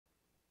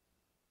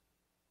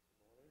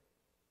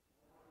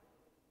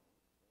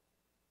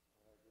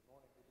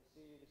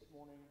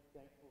morning.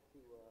 Thankful to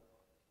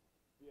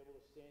be able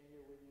to stand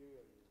here with you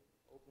and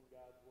open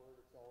God's Word.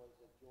 It's always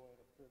a joy and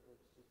a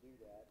privilege to do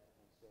that.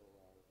 And so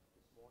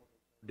this morning,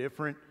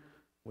 different.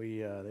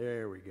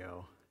 There we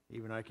go.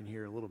 Even I can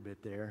hear a little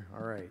bit there.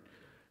 All right.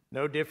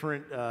 No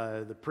different.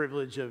 The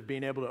privilege of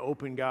being able to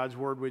open God's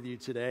Word with you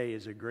today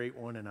is a great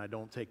one, and I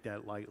don't take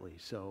that lightly.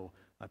 So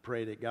I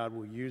pray that God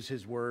will use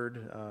His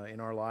Word in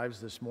our lives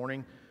this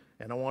morning,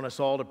 and I want us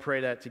all to pray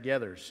that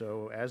together.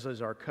 So as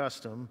is our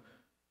custom,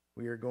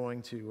 we are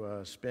going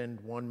to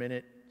spend 1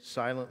 minute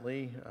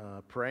silently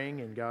praying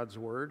in God's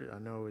Word. I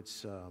know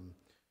it's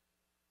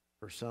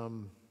for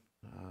some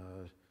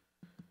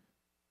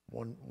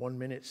 1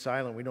 minute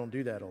silent. We don't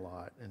do that a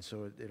lot, and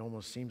so it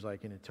almost seems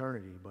like an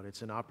eternity, but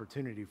it's an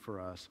opportunity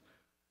for us.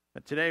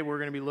 Today we're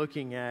going to be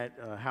looking at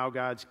how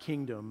God's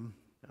kingdom,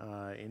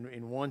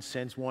 in one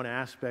sense, one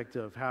aspect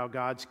of how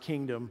God's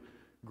kingdom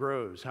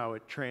grows, how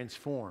it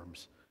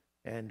transforms.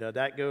 And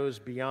that goes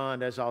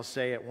beyond, as I'll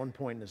say at one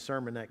point in the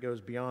sermon, that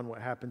goes beyond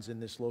what happens in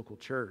this local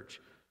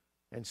church.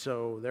 And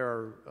so there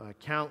are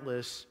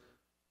countless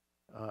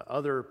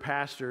other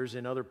pastors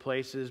in other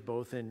places,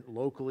 both in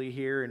locally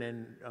here and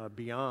then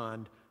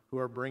beyond, who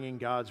are bringing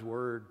God's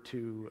word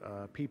to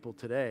people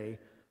today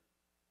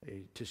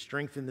to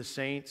strengthen the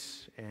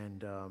saints,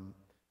 and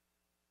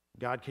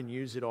God can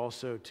use it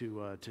also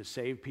to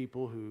save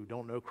people who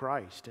don't know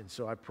Christ. And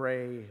so I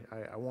pray,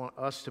 I want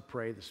us to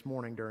pray this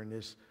morning during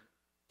this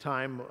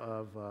time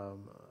of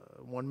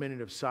 1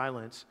 minute of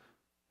silence.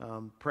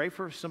 Pray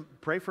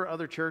for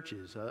other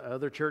churches.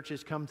 Other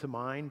churches come to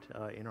mind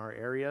in our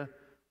area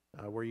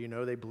where you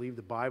know they believe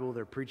the Bible,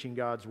 they're preaching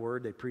God's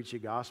word, they preach the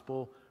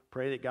gospel.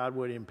 Pray that God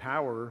would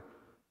empower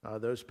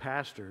those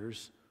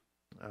pastors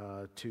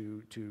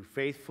to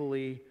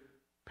faithfully,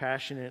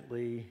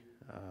 passionately,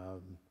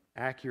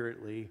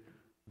 accurately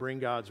bring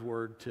God's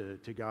word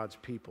to God's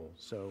people.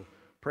 So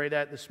pray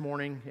that this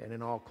morning, and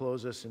then I'll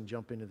close us and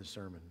jump into the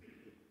sermon.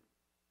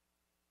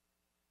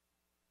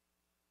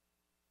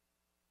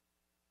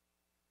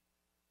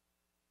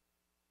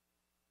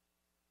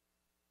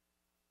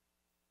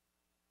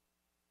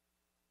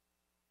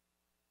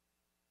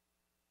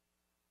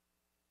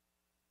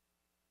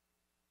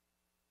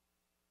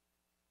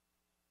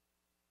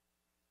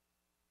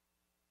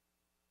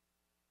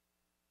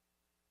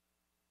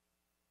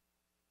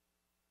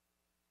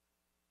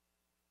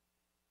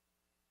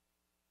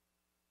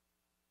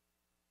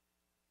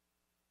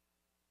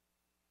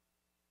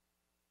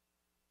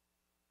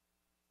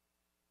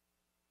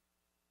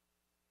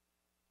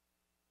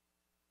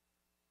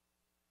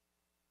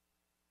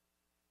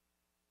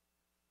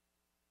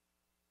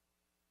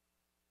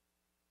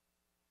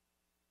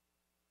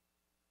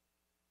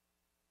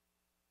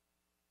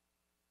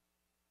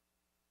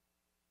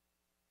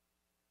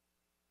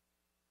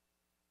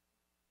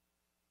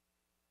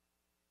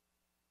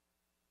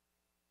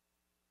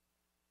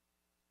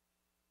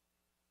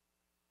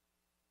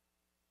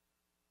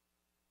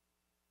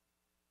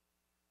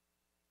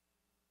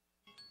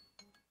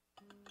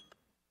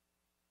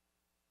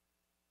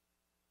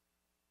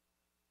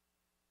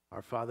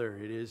 Our Father,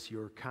 it is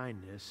your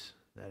kindness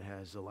that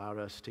has allowed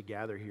us to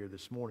gather here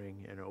this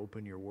morning and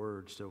open your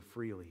word so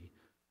freely.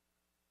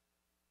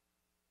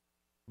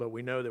 But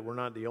we know that we're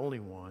not the only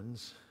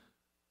ones.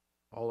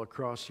 All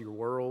across your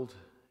world,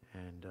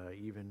 and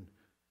even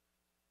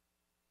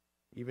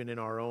in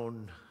our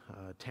own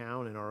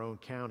town, in our own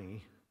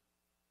county,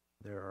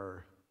 there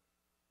are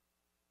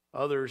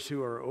others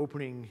who are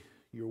opening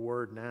your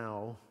word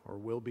now, or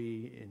will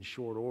be in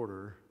short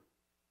order,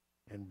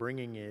 and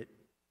bringing it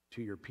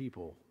to your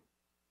people.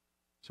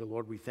 So,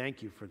 Lord, we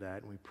thank you for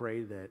that, and we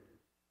pray that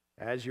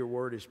as your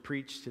word is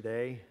preached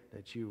today,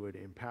 that you would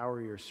empower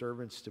your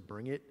servants to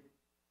bring it,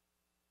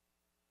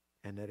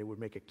 and that it would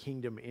make a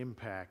kingdom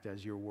impact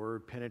as your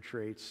word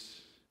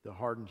penetrates the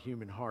hardened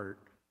human heart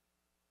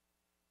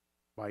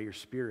by your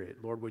Spirit.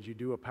 Lord, would you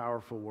do a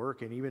powerful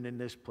work, and even in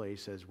this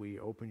place as we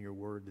open your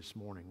word this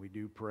morning, we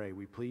do pray,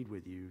 we plead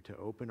with you to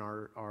open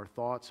our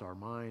thoughts, our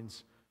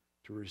minds,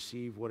 to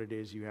receive what it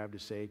is you have to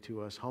say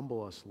to us.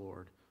 Humble us,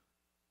 Lord,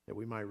 that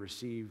we might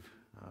receive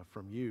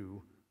from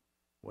you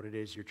what it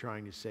is you're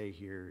trying to say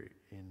here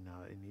in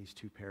these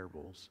two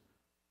parables.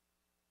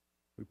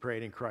 We pray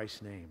it in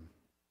Christ's name.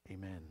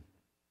 Amen.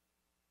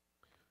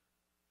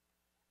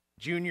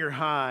 Junior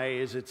high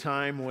is a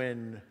time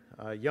when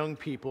young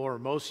people, or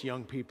most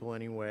young people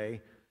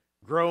anyway,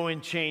 grow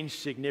and change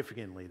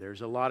significantly.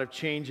 There's a lot of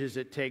changes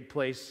that take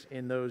place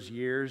in those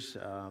years.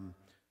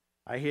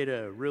 I hit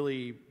a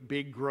really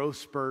big growth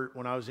spurt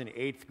when I was in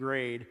 8th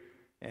grade,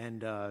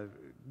 and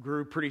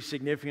grew pretty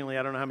significantly.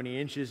 I don't know how many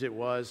inches it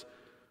was,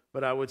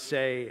 but I would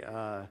say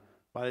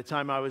by the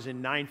time I was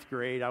in 9th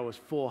grade, I was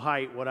full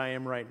height what I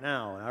am right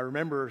now. And I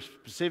remember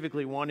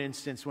specifically one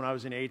instance when I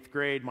was in 8th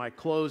grade, my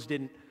clothes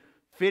didn't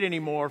fit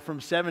anymore from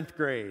 7th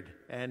grade,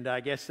 and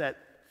I guess that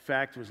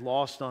fact was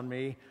lost on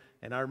me.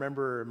 And I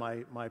remember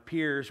my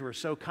peers were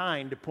so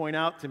kind to point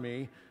out to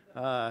me.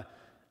 I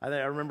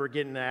remember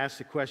getting asked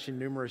the question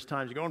numerous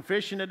times, "You going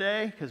fishing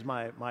today?" Because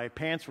my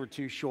pants were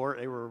too short.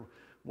 They were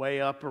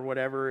way up or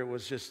whatever. It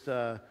was just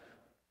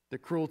the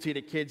cruelty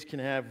that kids can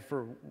have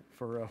for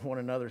one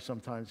another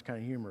sometimes kind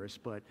of humorous.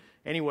 But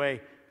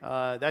anyway,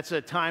 that's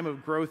a time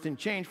of growth and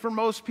change for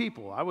most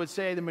people. I would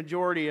say the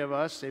majority of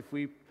us, if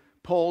we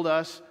polled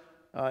us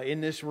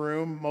in this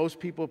room, most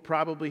people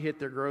probably hit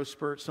their growth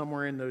spurt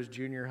somewhere in those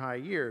junior high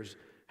years.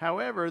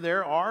 However,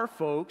 there are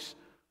folks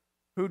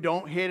who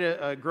don't hit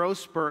a growth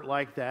spurt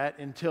like that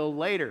until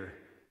later,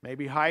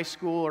 maybe high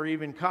school or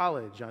even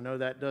college. I know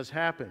that does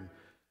happen.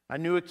 I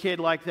knew a kid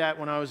like that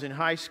when I was in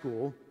high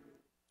school.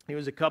 He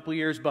was a couple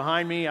years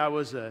behind me. I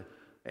was a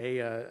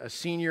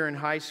senior in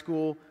high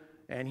school,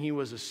 and he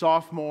was a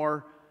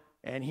sophomore,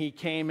 and he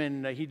came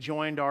and he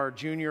joined our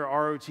junior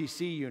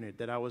ROTC unit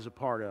that I was a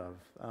part of.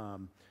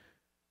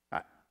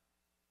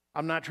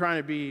 I'm not trying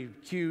to be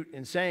cute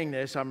in saying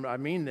this. I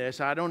mean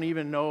this. I don't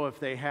even know if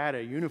they had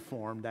a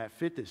uniform that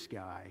fit this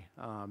guy.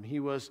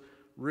 He was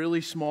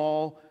really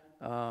small,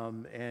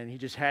 and he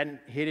just hadn't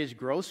hit his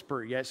growth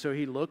spurt yet, so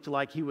he looked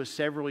like he was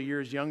several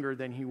years younger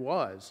than he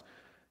was.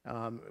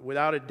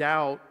 Without a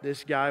doubt,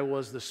 this guy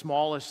was the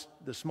smallest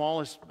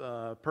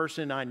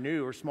person I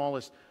knew, or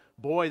smallest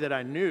boy that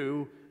I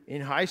knew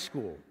in high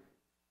school.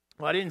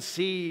 Well, I didn't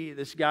see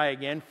this guy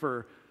again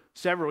for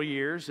several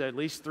years, at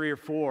least 3 or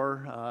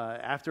 4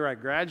 after I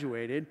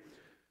graduated.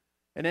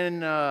 And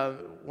then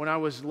when I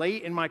was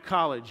late in my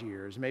college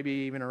years, maybe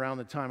even around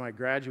the time I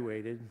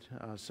graduated,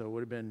 so it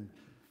would have been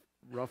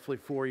roughly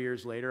 4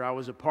 years later, I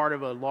was a part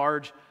of a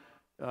large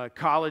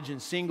college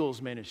and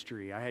singles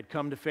ministry. I had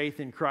come to faith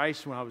in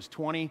Christ when I was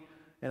 20,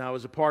 and I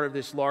was a part of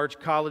this large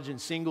college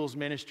and singles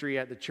ministry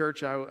at the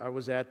church I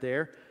was at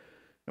there.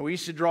 And we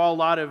used to draw a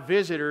lot of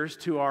visitors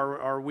to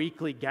our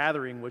weekly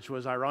gathering, which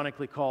was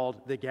ironically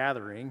called The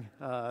Gathering.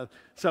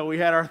 So we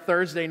had our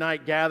Thursday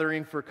night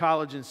gathering for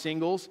college and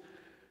singles,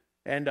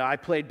 and I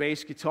played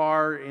bass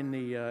guitar in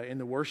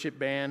the worship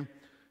band.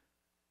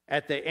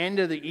 At the end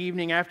of the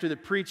evening, after the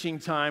preaching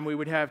time, we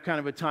would have kind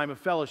of a time of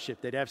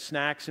fellowship. They'd have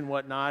snacks and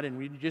whatnot, and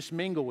we'd just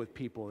mingle with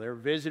people. There were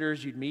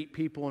visitors, you'd meet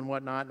people and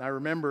whatnot. And I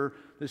remember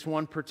this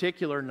one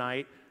particular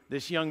night,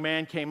 this young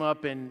man came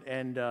up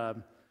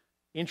and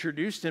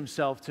introduced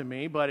himself to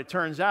me, but it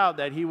turns out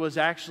that he was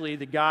actually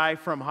the guy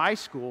from high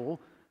school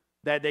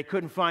that they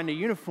couldn't find a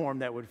uniform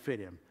that would fit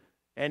him.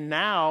 And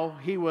now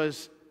he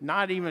was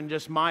not even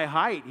just my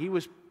height.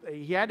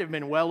 He had to have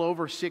been well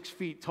over 6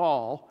 feet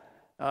tall.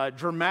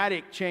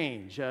 Dramatic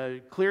change.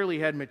 Clearly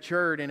had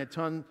matured in a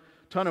ton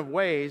of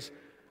ways.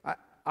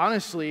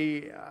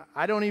 Honestly,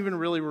 I don't even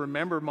really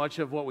remember much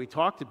of what we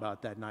talked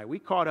about that night. We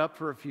caught up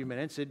for a few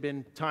minutes. It had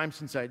been time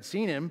since I'd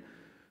seen him.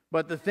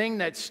 But the thing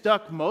that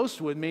stuck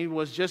most with me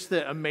was just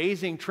the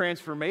amazing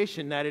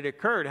transformation that had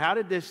occurred. How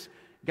did this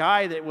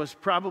guy that was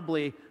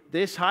probably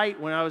this height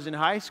when I was in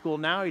high school,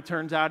 now he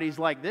turns out he's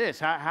like this?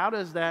 How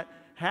does that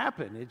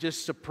happen? It's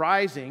just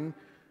surprising.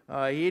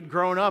 He had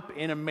grown up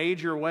in a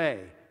major way,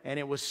 and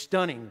it was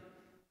stunning.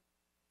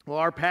 Well,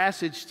 our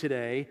passage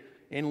today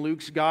in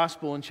Luke's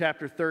Gospel in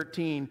chapter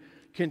 13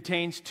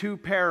 contains 2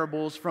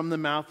 parables from the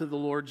mouth of the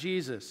Lord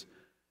Jesus.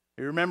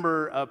 You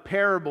remember, a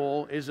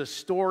parable is a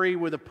story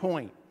with a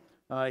point.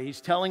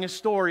 He's telling a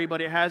story,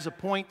 but it has a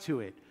point to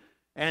it.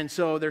 And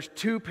so there's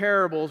 2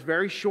 parables,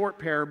 very short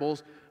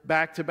parables,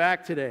 back to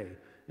back today.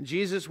 And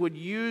Jesus would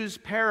use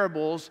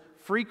parables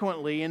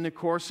frequently in the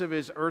course of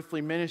his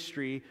earthly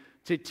ministry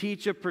to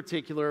teach a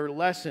particular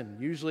lesson,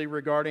 usually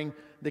regarding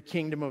the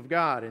kingdom of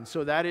God. And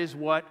so that is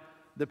what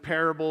the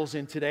parables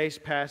in today's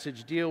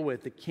passage deal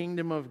with, the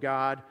kingdom of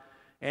God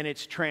and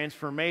its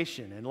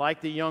transformation. And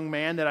like the young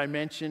man that I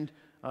mentioned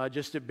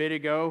just a bit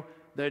ago,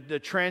 the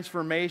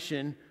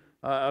transformation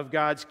of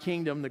God's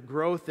kingdom, the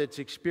growth that's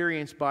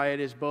experienced by it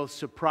is both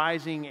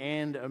surprising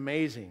and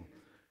amazing.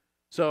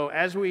 So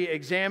as we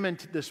examine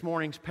this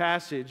morning's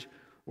passage,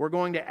 we're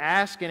going to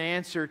ask and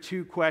answer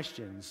 2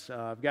 questions.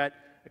 I've got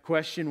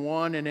question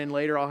 1, and then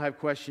later I'll have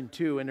question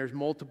 2, and there's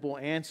multiple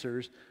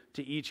answers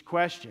to each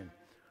question.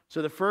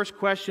 So the first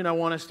question I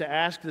want us to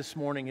ask this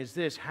morning is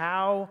this: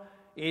 how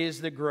is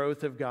the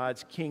growth of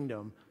God's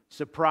kingdom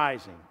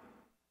surprising?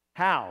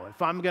 How?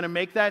 If I'm going to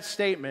make that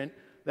statement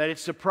that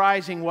it's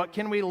surprising, what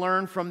can we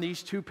learn from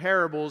these 2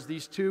 parables,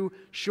 these 2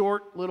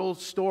 short little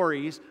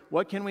stories?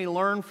 What can we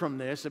learn from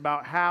this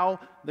about how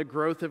the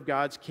growth of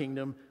God's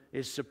kingdom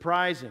is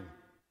surprising?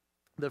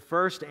 The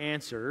first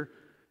answer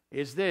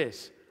is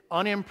this: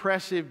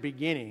 unimpressive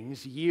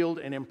beginnings yield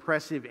an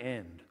impressive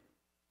end.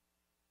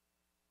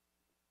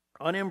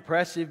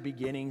 Unimpressive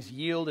beginnings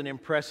yield an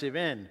impressive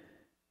end.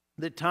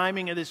 The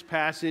timing of this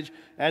passage,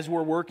 as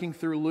we're working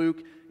through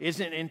Luke,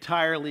 isn't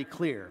entirely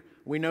clear.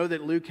 We know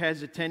that Luke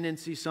has a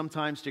tendency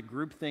sometimes to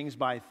group things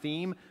by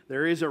theme.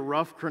 There is a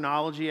rough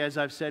chronology, as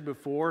I've said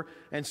before,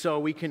 and so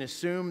we can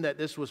assume that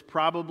this was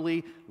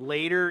probably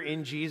later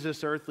in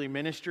Jesus' earthly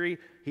ministry.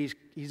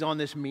 He's on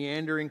this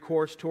meandering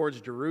course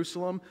towards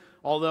Jerusalem,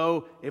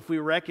 although if we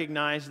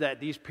recognize that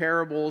these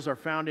parables are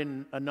found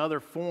in another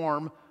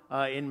form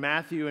in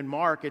Matthew and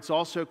Mark, it's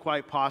also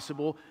quite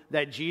possible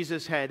that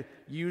Jesus had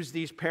used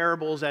these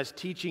parables as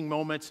teaching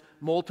moments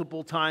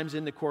multiple times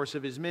in the course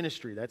of his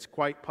ministry. That's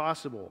quite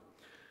possible.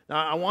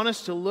 Now, I want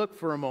us to look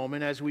for a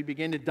moment as we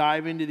begin to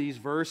dive into these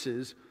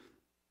verses.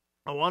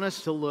 I want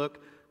us to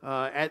look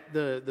at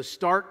the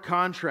stark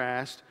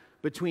contrast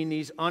between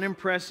these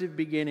unimpressive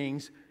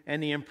beginnings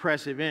and the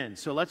impressive end.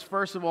 So let's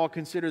first of all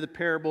consider the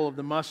parable of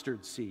the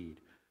mustard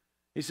seed.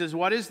 He says,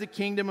 "What is the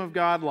kingdom of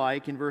God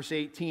like?" in verse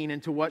 18,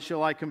 "and to what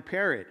shall I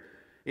compare it?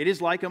 It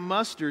is like a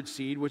mustard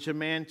seed which a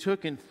man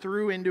took and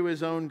threw into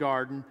his own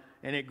garden,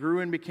 and it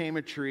grew and became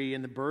a tree,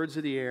 and the birds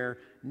of the air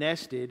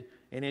nested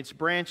in its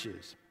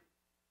branches."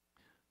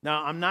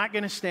 Now, I'm not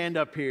going to stand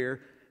up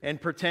here and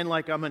pretend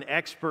like I'm an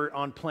expert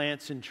on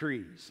plants and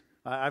trees.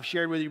 I've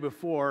shared with you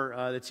before,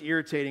 that's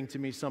irritating to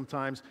me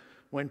sometimes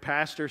when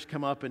pastors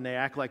come up and they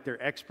act like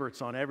they're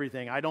experts on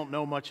everything. I don't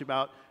know much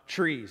about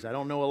trees. I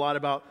don't know a lot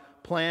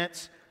about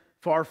plants,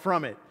 far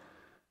from it.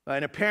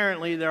 And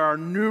apparently there are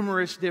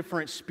numerous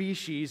different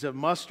species of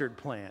mustard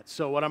plants.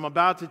 So what I'm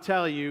about to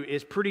tell you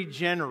is pretty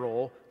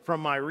general from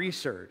my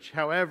research.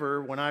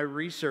 However, when I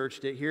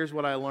researched it, here's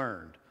what I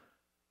learned.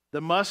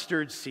 The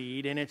mustard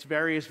seed in its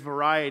various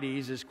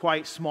varieties is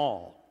quite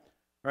small.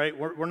 Right?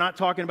 We're not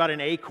talking about an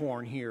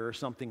acorn here or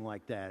something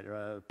like that, or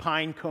a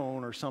pine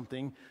cone or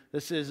something.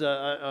 This is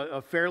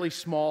a fairly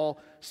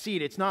small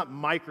seed. It's not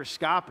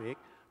microscopic,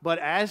 but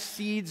as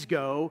seeds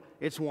go,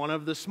 it's one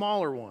of the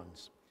smaller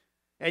ones.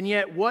 And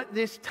yet what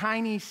this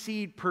tiny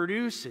seed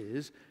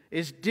produces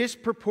is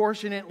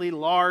disproportionately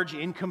large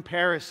in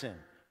comparison.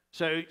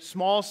 So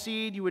small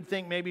seed, you would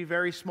think maybe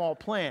very small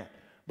plant,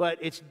 but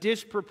it's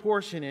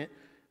disproportionate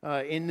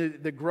in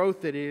the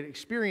growth that it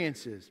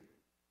experiences.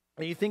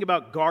 When you think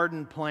about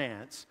garden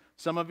plants,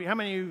 some of you, how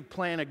many of you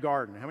plant a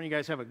garden? How many of you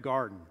guys have a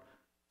garden?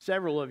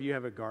 Several of you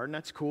have a garden.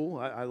 That's cool.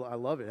 I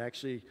love it.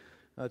 Actually,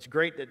 it's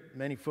great that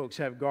many folks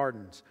have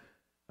gardens.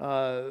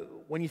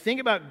 When you think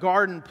about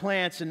garden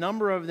plants, a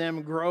number of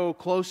them grow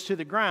close to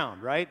the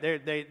ground, right?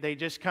 They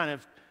just kind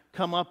of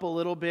come up a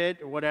little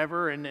bit or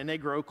whatever, and they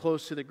grow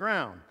close to the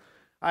ground.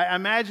 I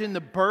imagine the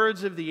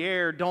birds of the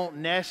air don't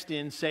nest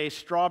in, say,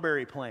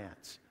 strawberry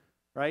plants,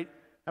 right?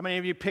 How many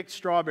of you picked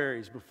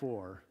strawberries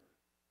before?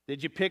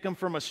 Did you pick them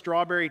from a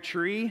strawberry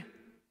tree?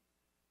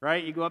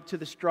 Right? You go up to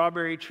the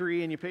strawberry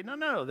tree and you pick.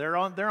 No, they're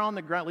on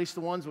the ground. At least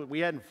the ones that we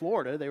had in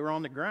Florida, they were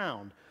on the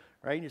ground.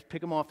 Right? You just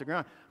pick them off the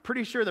ground.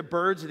 Pretty sure the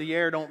birds of the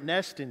air don't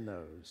nest in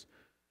those.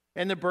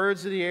 And the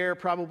birds of the air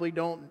probably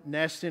don't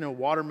nest in a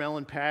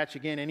watermelon patch.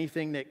 Again,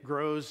 anything that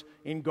grows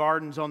in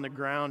gardens on the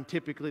ground,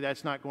 typically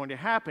that's not going to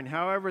happen.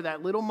 However,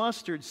 that little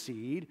mustard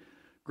seed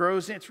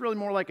grows, it's really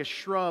more like a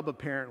shrub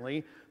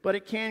apparently, but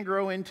it can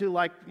grow into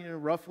like,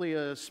 roughly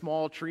a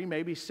small tree,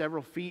 maybe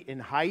several feet in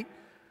height,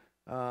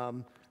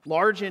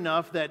 large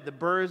enough that the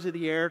birds of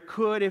the air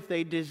could, if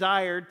they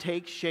desired,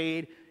 take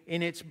shade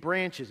in its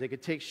branches. They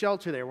could take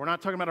shelter there. We're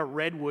not talking about a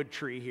redwood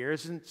tree here.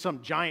 This isn't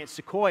some giant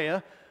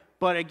sequoia,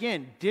 but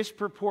again,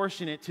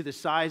 disproportionate to the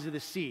size of the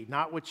seed,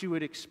 not what you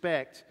would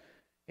expect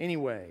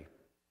anyway.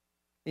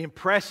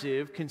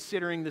 Impressive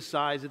considering the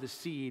size of the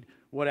seed,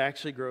 what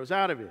actually grows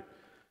out of it.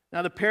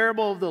 Now, the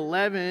parable of the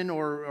leaven,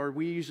 or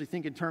we usually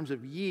think in terms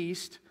of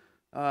yeast,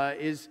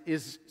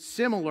 is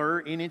similar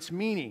in its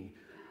meaning.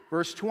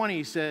 Verse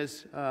 20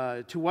 says,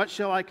 "To what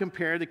shall I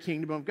compare the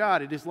kingdom of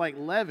God? It is like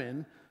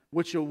leaven,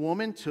 which a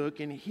woman took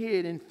and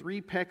hid in 3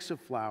 pecks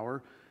of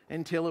flour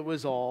until it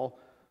was all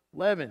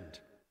leavened."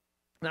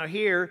 Now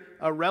here,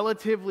 a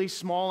relatively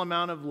small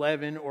amount of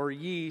leaven or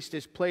yeast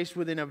is placed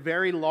within a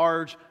very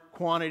large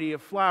quantity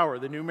of flour.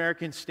 The New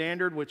American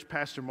Standard, which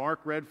Pastor Mark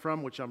read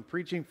from, which I'm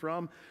preaching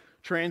from,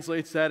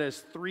 translates that as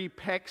 3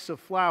 pecks of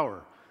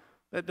flour.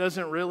 That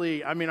doesn't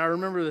really, I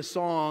remember the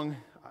song,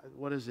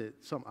 what is it?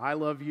 I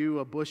love you,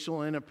 a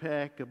bushel and a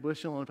peck, a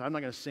bushel and a peck. I'm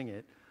not going to sing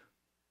it.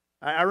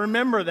 I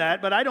remember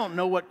that, but I don't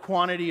know what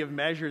quantity of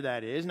measure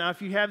that is. Now,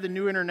 if you have the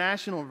New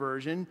International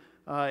Version,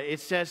 it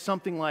says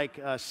something like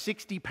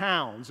 60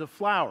 pounds of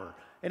flour.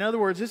 In other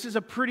words, this is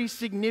a pretty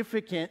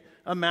significant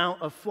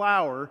amount of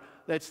flour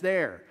that's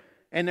there.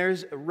 And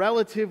there's a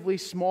relatively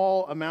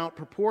small amount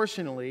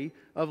proportionally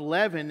of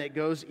leaven that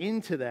goes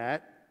into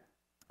that,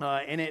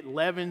 and it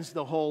leavens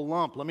the whole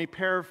lump. Let me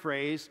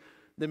paraphrase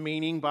the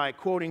meaning by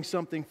quoting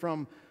something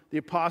from the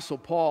Apostle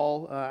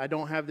Paul. I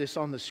don't have this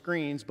on the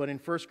screens, but in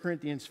 1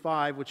 Corinthians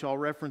 5, which I'll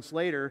reference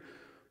later,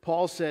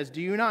 Paul says,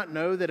 "Do you not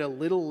know that a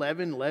little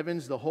leaven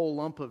leavens the whole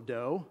lump of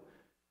dough?"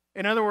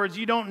 In other words,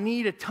 you don't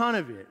need a ton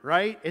of it,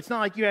 right? It's not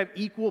like you have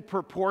equal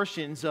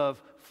proportions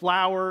of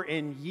flour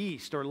and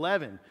yeast or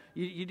leaven.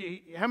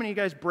 How many of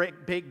you guys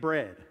bake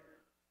bread?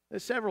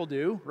 Several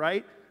do,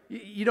 right?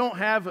 You don't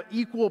have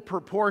equal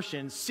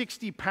proportions,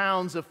 60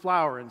 pounds of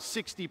flour and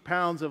 60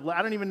 pounds of leaven.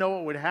 I don't even know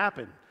what would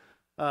happen.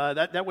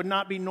 That would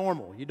not be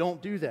normal. You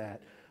don't do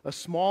that. A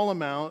small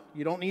amount,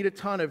 you don't need a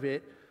ton of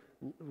it.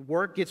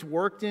 Gets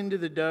worked into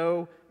the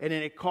dough, and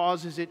then it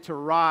causes it to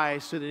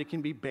rise so that it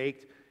can be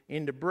baked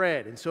into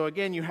bread. And so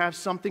again, you have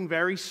something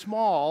very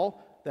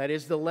small, that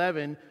is the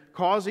leaven,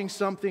 causing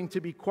something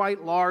to be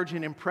quite large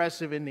and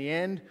impressive in the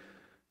end,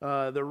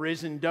 the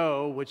risen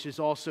dough, which is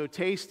also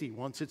tasty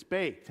once it's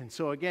baked. And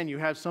so again, you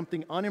have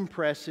something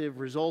unimpressive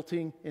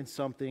resulting in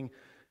something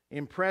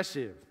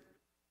impressive.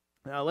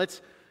 Now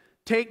let's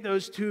take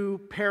those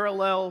two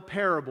parallel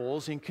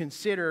parables and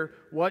consider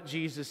what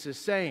Jesus is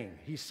saying.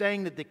 He's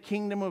saying that the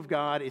kingdom of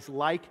God is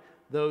like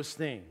those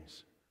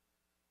things.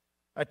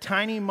 A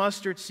tiny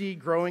mustard seed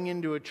growing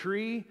into a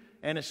tree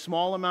and a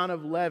small amount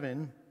of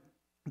leaven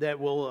that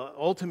will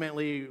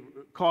ultimately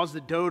cause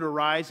the dough to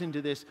rise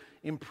into this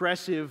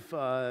impressive,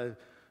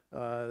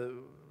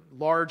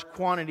 large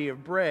quantity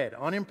of bread.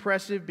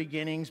 Unimpressive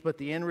beginnings, but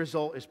the end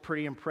result is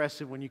pretty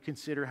impressive when you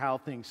consider how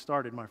things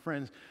started, my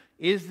friends.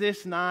 Is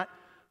this not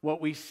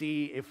what we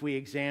see if we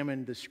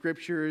examine the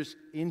scriptures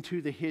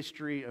into the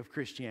history of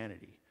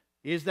Christianity?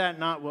 Is that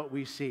not what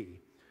we see?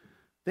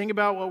 Think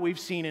about what we've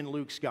seen in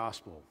Luke's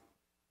gospel.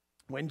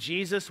 When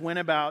Jesus went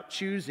about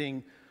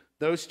choosing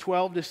those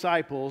 12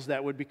 disciples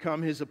that would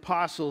become his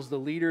apostles, the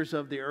leaders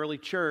of the early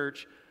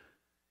church,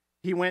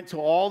 he went to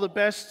all the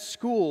best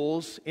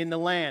schools in the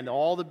land,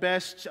 all the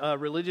best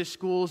religious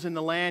schools in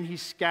the land. He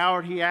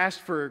scoured, he asked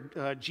for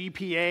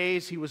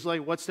GPAs. He was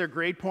like, what's their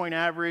grade point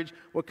average?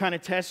 What kind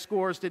of test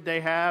scores did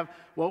they have?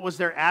 What was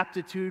their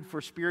aptitude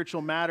for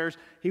spiritual matters?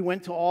 He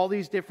went to all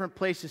these different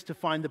places to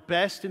find the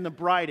best and the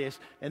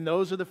brightest, and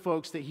those are the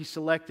folks that he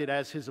selected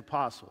as his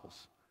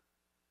apostles.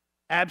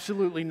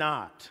 Absolutely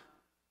not.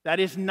 That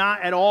is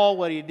not at all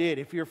what he did.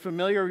 If you're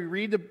familiar, you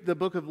read the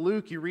book of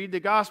Luke, you read the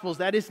Gospels,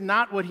 that is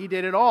not what he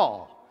did at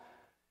all.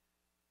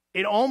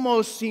 It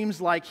almost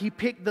seems like he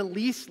picked the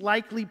least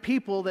likely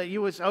people that he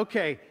was,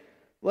 okay,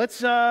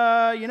 let's,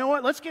 you know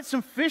what, let's get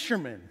some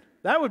fishermen.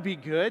 That would be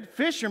good.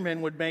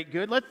 Fishermen would make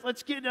good.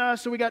 Let's get,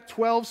 so we got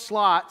 12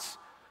 slots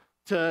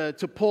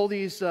to pull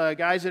these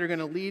guys that are going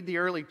to lead the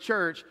early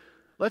church.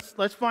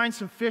 Let's find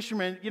some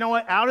fishermen. You know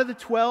what, out of the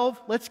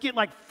 12, let's get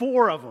like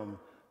 4 of them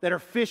that are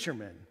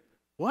fishermen.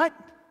 What?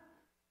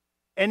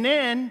 And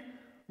then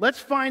let's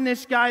find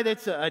this guy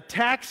that's a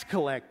tax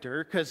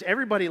collector, because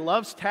everybody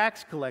loves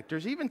tax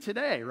collectors, even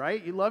today,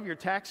 right? You love your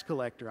tax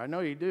collector. I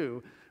know you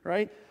do,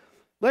 right?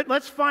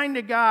 Let's find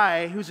a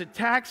guy who's a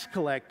tax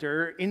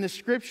collector. In the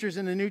scriptures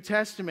in the New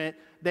Testament,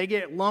 they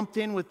get lumped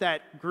in with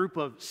that group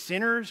of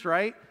sinners,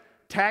 right?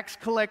 Tax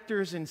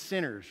collectors and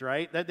sinners,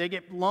 right? That they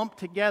get lumped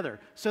together.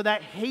 So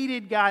that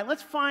hated guy,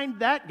 let's find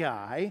that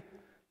guy,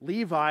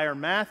 Levi or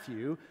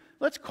Matthew,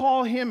 let's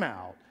call him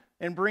out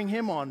and bring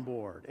him on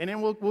board. And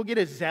then we'll get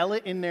a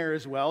zealot in there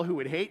as well who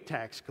would hate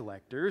tax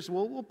collectors.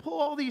 We'll pull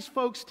all these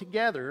folks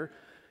together,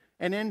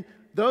 and then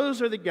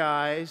those are the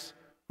guys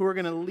who are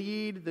going to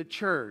lead the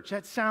church.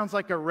 That sounds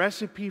like a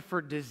recipe for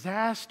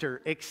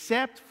disaster,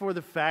 except for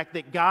the fact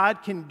that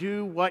God can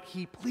do what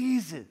he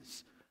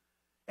pleases.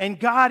 And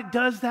God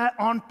does that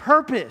on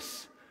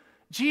purpose.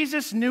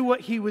 Jesus knew what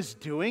he was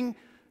doing.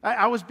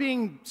 I was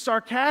being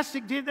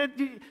sarcastic.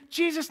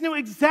 Jesus knew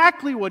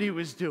exactly what he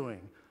was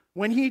doing.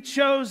 When he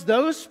chose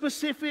those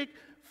specific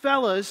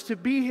fellas to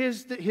be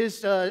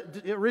his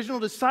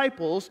original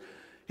disciples,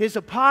 his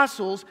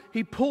apostles,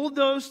 he pulled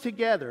those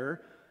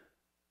together.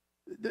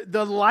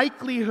 The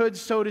likelihood,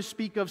 so to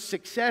speak, of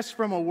success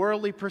from a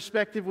worldly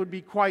perspective would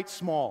be quite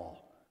small.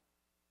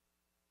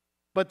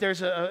 But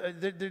there's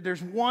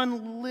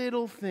one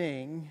little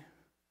thing,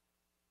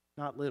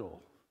 not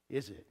little,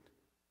 is it?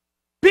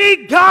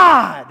 Big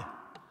God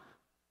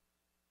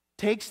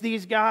takes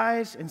these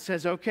guys and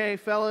says, okay,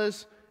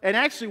 fellas. And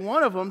actually,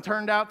 one of them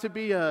turned out to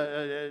be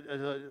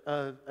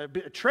a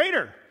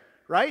traitor,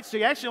 right? So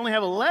you actually only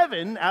have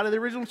 11 out of the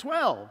original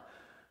 12.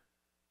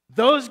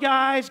 Those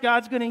guys,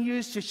 God's going to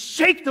use to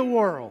shake the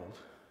world.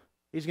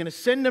 He's going to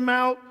send them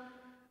out.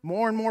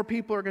 More and more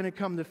people are going to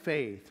come to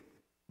faith.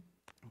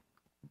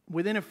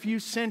 Within a few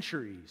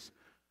centuries,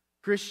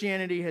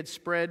 Christianity had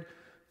spread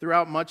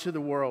throughout much of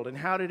the world. And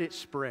how did it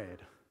spread?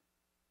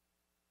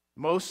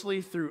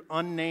 Mostly through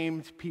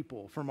unnamed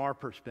people from our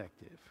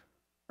perspective.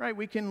 Right?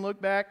 We can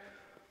look back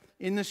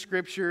in the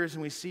scriptures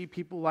and we see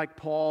people like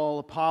Paul,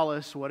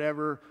 Apollos,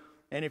 whatever.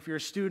 And if you're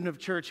a student of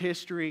church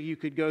history, you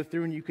could go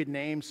through and you could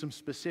name some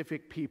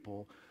specific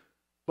people.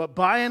 But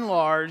by and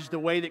large, the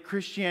way that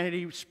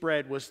Christianity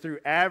spread was through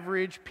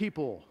average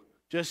people.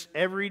 Just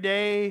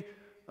everyday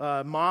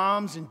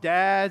moms and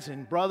dads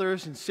and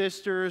brothers and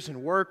sisters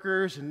and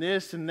workers and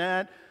this and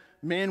that.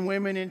 Men,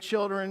 women, and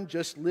children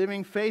just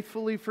living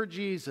faithfully for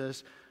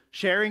Jesus,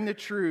 sharing the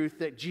truth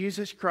that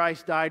Jesus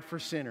Christ died for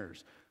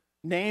sinners.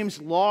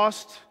 Names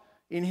lost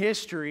in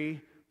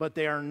history, but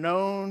they are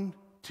known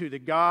to the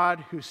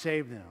God who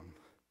saved them.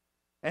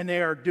 And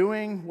they are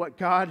doing what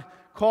God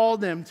called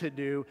them to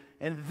do,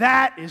 and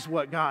that is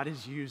what God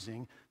is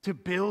using to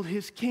build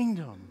his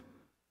kingdom.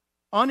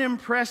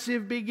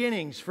 Unimpressive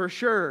beginnings, for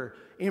sure.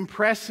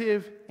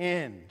 Impressive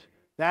end.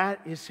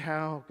 That is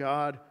how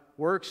God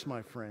works,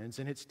 my friends,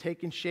 and it's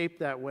taken shape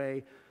that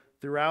way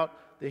throughout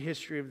the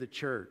history of the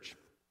church.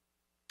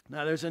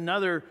 Now, there's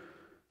another.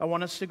 I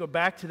want us to go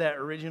back to that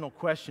original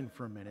question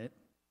for a minute.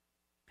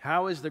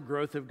 How is the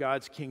growth of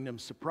God's kingdom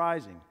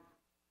surprising?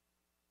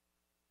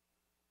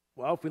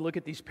 Well, if we look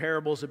at these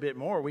parables a bit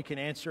more, we can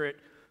answer it.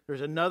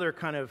 There's another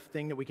kind of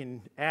thing that we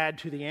can add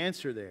to the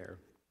answer there.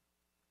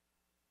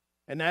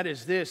 And that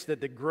is this,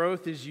 that the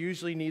growth is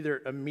usually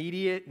neither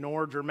immediate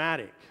nor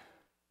dramatic.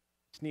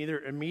 It's neither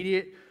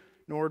immediate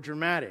nor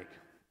dramatic.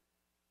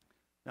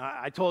 Now,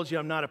 I told you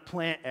I'm not a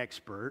plant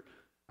expert.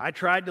 I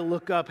tried to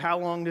look up how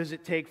long does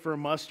it take for a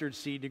mustard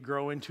seed to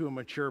grow into a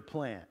mature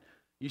plant.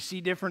 You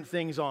see different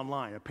things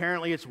online.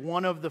 Apparently, it's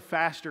one of the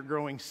faster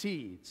growing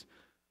seeds,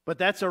 but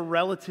that's a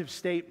relative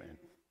statement.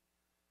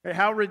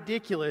 How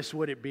ridiculous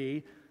would it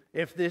be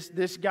if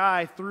this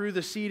guy threw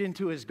the seed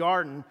into his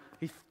garden,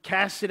 he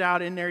casts it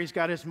out in there, he's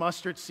got his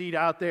mustard seed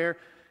out there,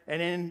 and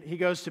then he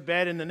goes to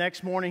bed, and the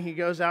next morning he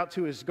goes out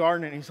to his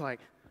garden, and he's like,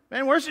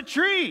 man, where's the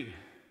tree?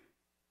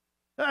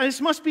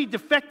 This must be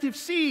defective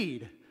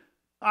seed.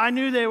 I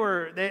knew they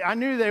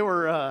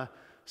were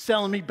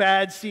selling me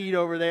bad seed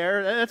over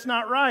there. That's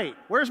not right.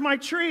 Where's my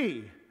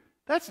tree?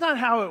 That's not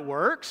how it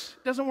works.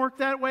 It doesn't work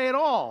that way at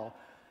all.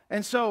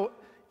 And so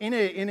in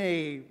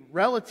a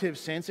relative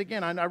sense,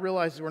 again, I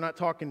realize we're not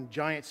talking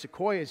giant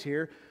sequoias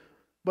here,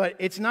 but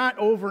it's not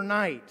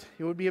overnight.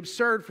 It would be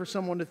absurd for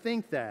someone to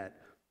think that.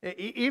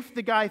 If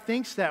the guy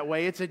thinks that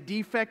way, it's a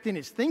defect in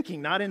his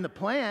thinking, not in the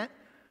plant,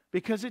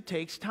 because it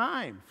takes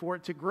time for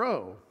it to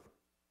grow.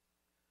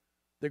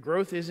 The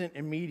growth isn't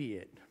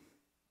immediate.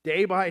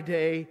 Day by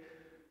day,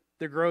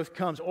 the growth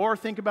comes. Or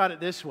think about it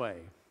this way.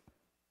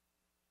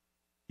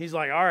 He's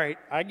like, all right,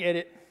 I get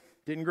it.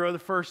 Didn't grow the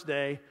first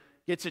day.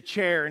 Gets a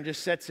chair and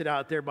just sets it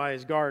out there by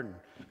his garden.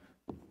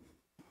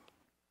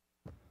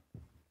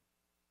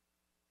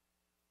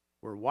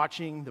 We're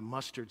watching the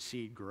mustard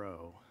seed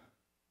grow.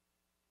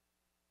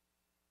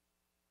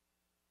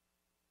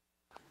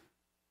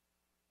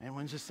 And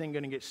when's this thing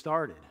going to get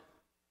started?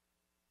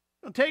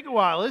 It'll take a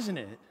while, isn't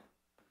it?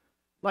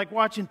 Like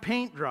watching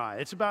paint dry.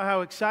 It's about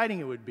how exciting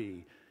it would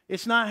be.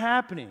 It's not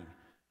happening.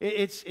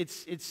 It's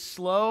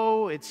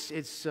slow.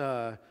 It's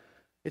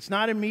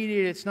not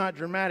immediate. It's not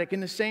dramatic.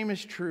 And the same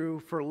is true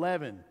for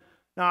leaven.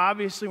 Now,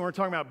 obviously, when we're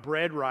talking about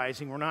bread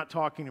rising, we're not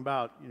talking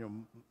about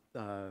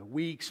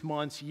weeks,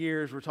 months,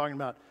 years. We're talking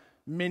about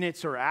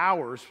minutes or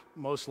hours,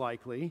 most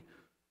likely.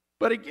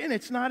 But again,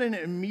 it's not an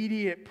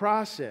immediate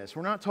process.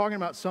 We're not talking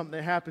about something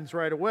that happens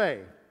right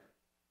away.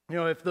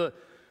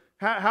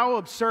 How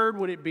absurd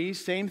would it be?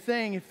 Same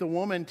thing if the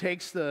woman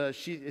takes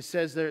it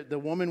says that the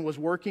woman was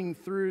working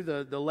through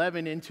the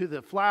leaven into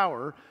the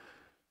flour.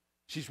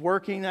 She's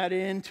working that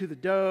into the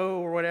dough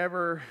or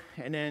whatever,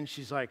 and then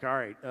she's like, all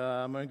right,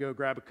 I'm going to go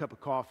grab a cup of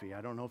coffee.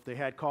 I don't know if they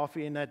had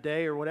coffee in that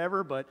day or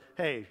whatever, but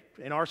hey,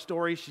 in our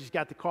story, she's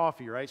got the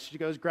coffee, right? So she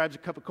goes, grabs a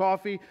cup of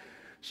coffee.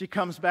 She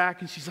comes back,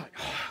 and she's like,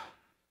 oh.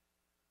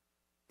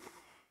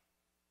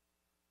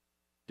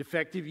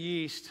 Defective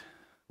yeast,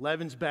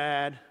 leaven's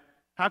bad.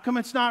 How come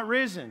it's not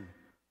risen?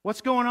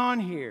 What's going on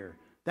here?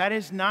 That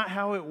is not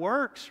how it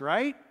works,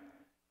 right?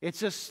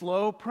 It's a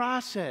slow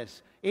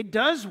process. It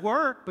does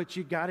work, but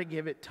you got to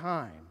give it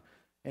time.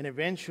 And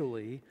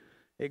eventually,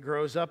 it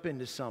grows up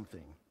into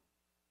something.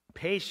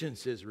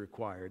 Patience is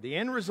required. The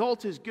end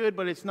result is good,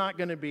 but it's not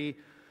going to be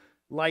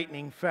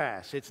lightning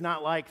fast. It's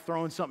not like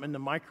throwing something in the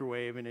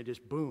microwave and it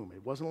just boom.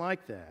 It wasn't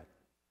like that.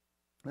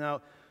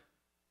 Now,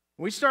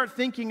 we start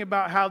thinking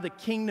about how the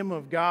kingdom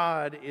of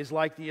God is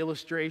like the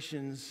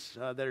illustrations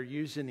that are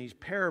used in these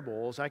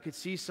parables. I could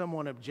see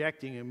someone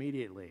objecting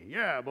immediately.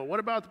 Yeah, but what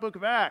about the book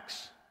of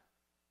Acts?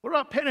 What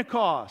about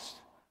Pentecost?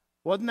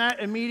 Wasn't that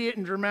immediate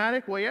and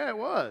dramatic? Well, yeah, it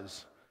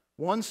was.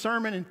 One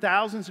sermon and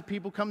thousands of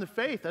people come to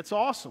faith. That's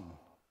awesome.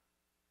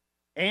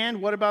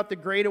 And what about the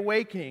great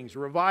awakenings,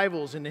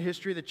 revivals in the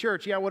history of the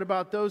church? Yeah, what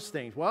about those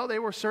things? Well, they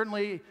were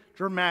certainly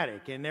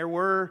dramatic, and there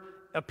were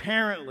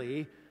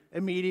apparently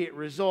immediate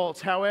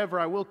results. However,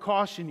 I will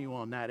caution you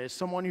on that. As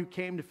someone who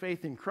came to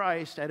faith in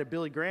Christ at a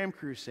Billy Graham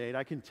crusade,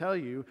 I can tell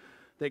you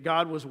that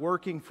God was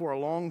working for a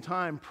long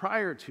time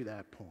prior to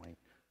that point.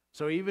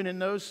 So even in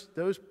those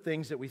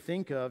things that we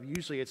think of,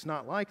 usually it's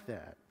not like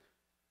that.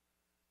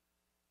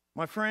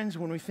 My friends,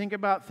 when we think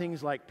about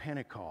things like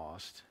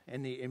Pentecost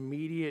and the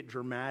immediate,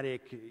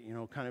 dramatic,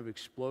 kind of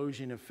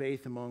explosion of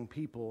faith among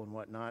people and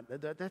whatnot,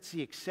 that's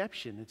the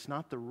exception. It's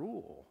not the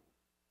rule,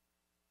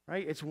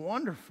 right? It's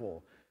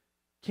wonderful.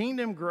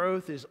 Kingdom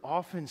growth is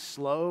often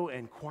slow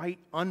and quite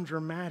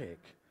undramatic.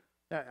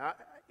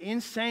 In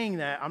saying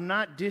that, I'm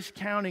not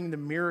discounting the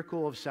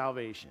miracle of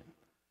salvation.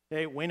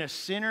 Okay? When a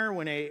sinner,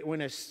 when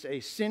a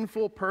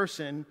sinful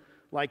person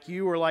like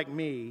you or like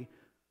me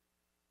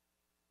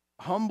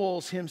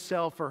humbles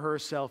himself or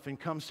herself and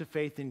comes to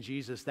faith in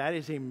Jesus, that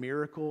is a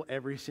miracle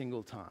every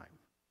single time.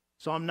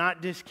 So I'm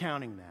not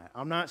discounting that.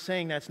 I'm not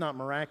saying that's not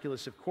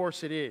miraculous. Of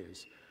course it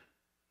is.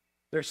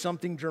 There's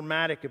something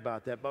dramatic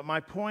about that. But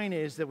my point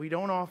is that we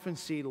don't often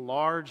see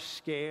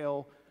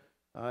large-scale,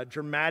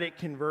 dramatic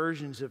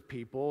conversions of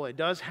people. It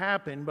does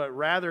happen, but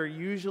rather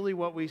usually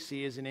what we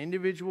see is an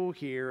individual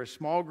here, a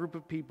small group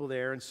of people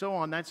there, and so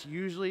on. That's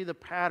usually the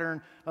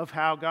pattern of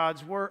how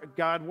God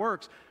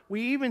works.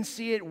 We even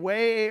see it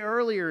way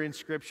earlier in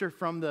Scripture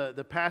from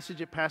the passage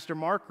that Pastor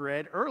Mark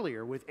read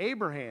earlier with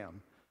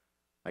Abraham.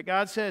 Like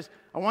God says,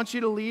 I want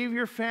you to leave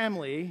your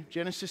family,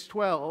 Genesis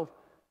 12,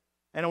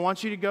 and I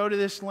want you to go to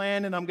this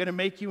land, and I'm going to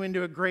make you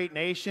into a great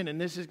nation, and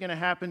this is going to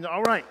happen.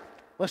 All right,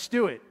 let's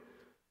do it.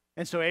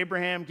 And so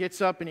Abraham gets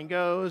up and he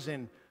goes,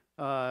 and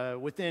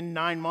Within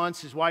 9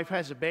 months, his wife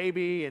has a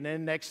baby, and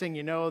then next thing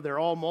you know, they're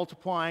all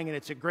multiplying, and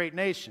it's a great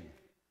nation.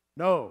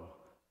 No,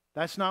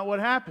 that's not what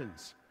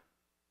happens.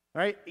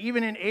 Right?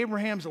 Even in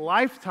Abraham's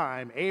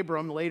lifetime,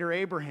 Abram, later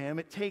Abraham,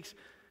 it takes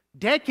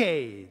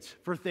decades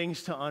for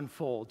things to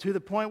unfold, to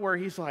the point where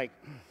he's like,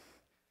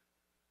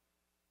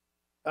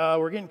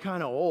 we're getting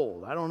kind of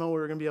old. I don't know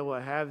where we're going to be able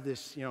to have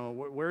this,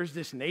 where's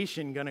this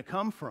nation going to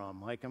come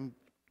from? Like, I'm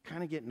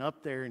kind of getting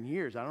up there in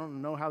years. I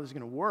don't know how this is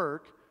going to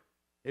work.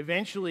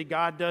 Eventually,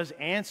 God does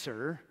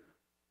answer,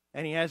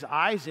 and he has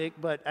Isaac,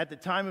 but at the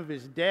time of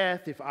his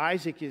death, if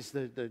Isaac is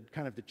the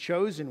kind of the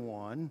chosen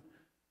one,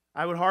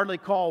 I would hardly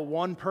call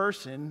one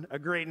person a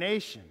great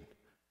nation.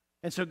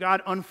 And so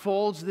God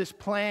unfolds this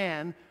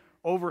plan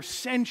over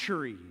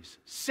centuries.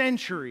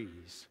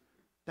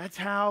 That's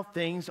how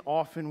things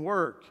often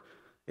work.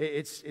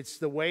 It's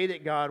the way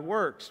that God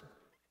works.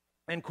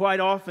 And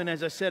quite often,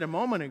 as I said a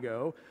moment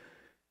ago,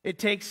 it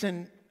takes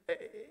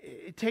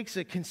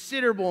a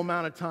considerable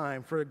amount of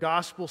time for a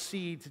gospel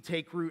seed to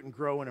take root and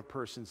grow in a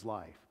person's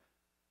life.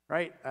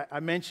 Right? I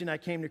mentioned I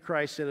came to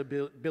Christ at a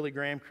Billy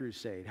Graham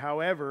crusade.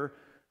 However,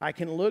 I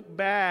can look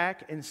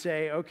back and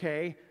say,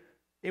 okay,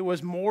 it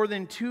was more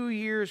than 2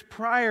 years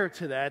prior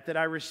to that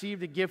I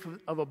received a gift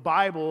of a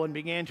Bible and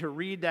began to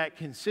read that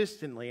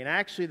consistently. And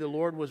actually, the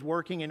Lord was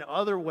working in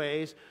other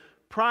ways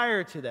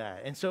prior to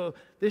that. And so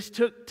this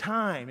took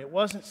time. It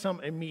wasn't some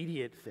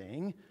immediate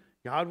thing.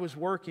 God was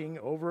working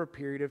over a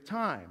period of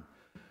time.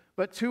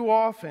 But too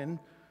often,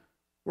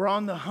 we're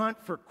on the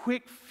hunt for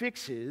quick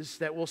fixes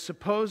that will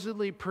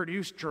supposedly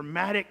produce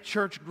dramatic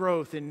church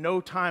growth in no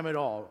time at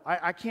all.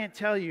 I can't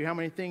tell you how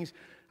many things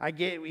I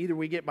get, either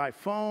we get by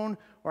phone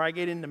or I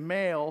get in the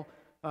mail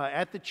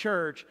at the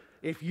church.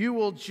 If you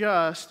will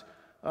just,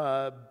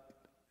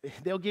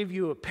 they'll give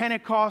you a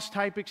Pentecost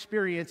type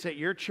experience at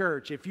your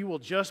church if you will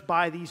just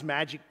buy these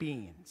magic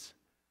beans.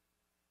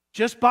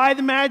 Just buy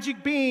the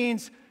magic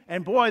beans.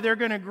 And boy, they're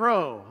going to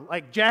grow,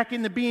 like Jack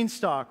and the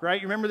Beanstalk,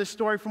 right? You remember the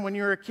story from when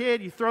you were a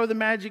kid? You throw the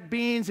magic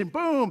beans and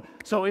boom.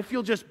 So if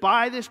you'll just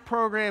buy this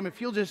program, if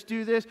you'll just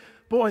do this,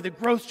 boy, the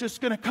growth's just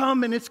going to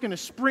come and it's going to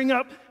spring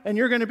up and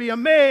you're going to be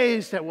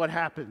amazed at what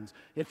happens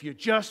if you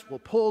just will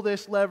pull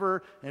this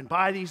lever and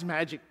buy these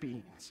magic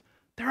beans.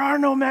 There are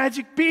no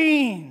magic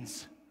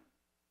beans.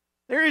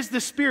 There is the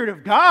Spirit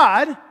of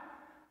God,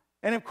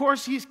 and of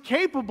course, He's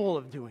capable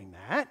of doing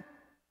that,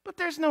 but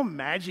there's no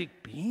magic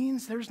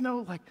beans. There's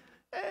no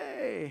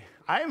hey,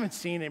 I haven't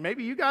seen it.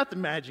 Maybe you got the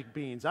magic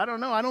beans. I don't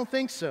know. I don't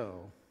think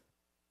so.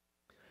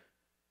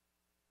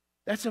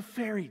 That's a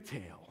fairy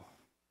tale.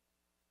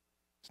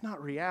 It's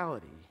not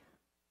reality.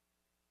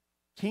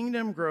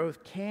 Kingdom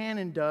growth can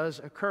and does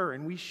occur,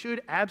 and we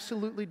should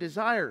absolutely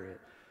desire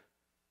it.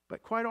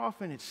 But quite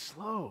often it's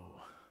slow.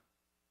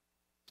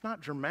 It's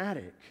not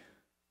dramatic.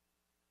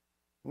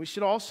 We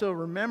should also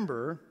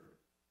remember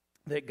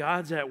that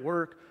God's at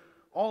work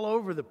all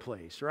over the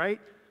place,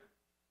 right?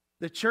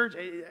 The church,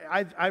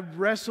 I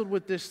wrestled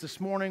with this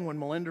morning when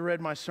Melinda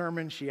read my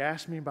sermon. She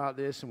asked me about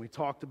this, and we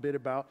talked a bit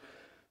about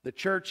the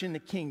church and the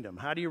kingdom.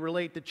 How do you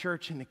relate the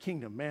church and the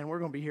kingdom? Man, we're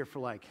going to be here for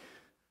like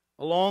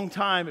a long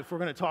time if we're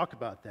going to talk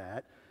about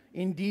that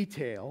in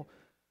detail.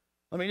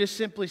 Let me just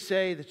simply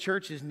say the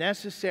church is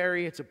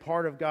necessary. It's a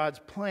part of God's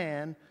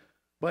plan.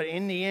 But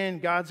in the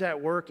end, God's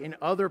at work in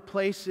other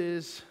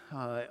places,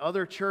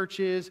 other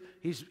churches.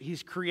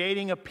 He's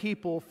creating a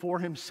people for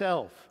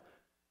Himself.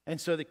 And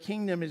so the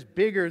kingdom is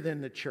bigger than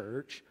the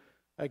church.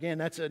 Again,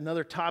 that's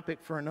another topic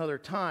for another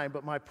time.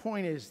 But my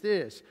point is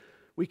this.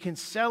 We can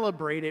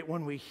celebrate it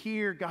when we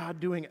hear God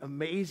doing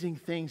amazing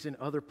things in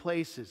other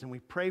places. And we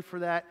pray for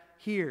that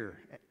here.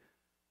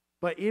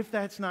 But if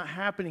that's not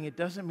happening, it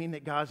doesn't mean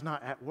that God's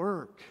not at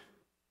work.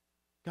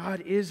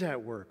 God is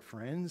at work,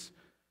 friends.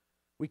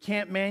 We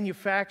can't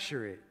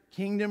manufacture it.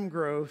 Kingdom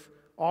growth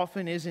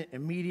often isn't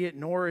immediate,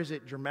 nor is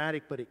it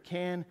dramatic, but it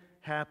can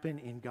happen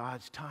in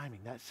God's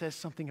timing. That says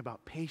something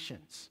about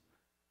patience.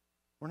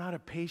 We're not a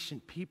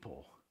patient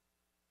people.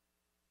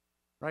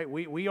 Right?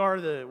 We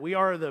are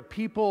the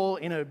people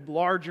in a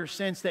larger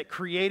sense that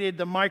created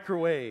the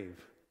microwave,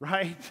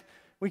 right?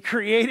 We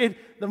created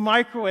the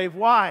microwave.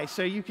 Why?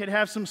 So you could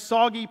have some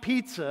soggy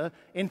pizza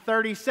in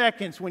 30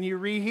 seconds when you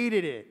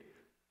reheated it.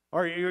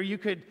 Or you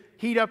could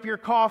heat up your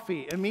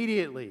coffee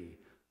immediately.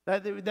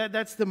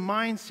 That's the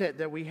mindset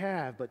that we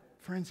have. But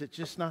friends, it's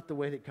just not the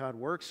way that God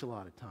works a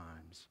lot of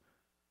times.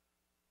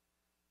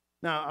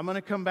 Now, I'm going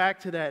to come back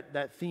to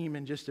that theme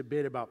in just a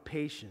bit about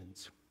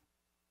patience.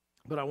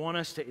 But I want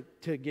us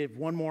to give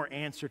one more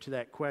answer to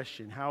that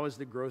question. How is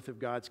the growth of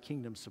God's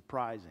kingdom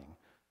surprising?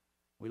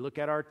 We look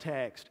at our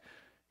text.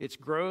 Its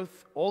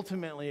growth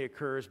ultimately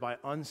occurs by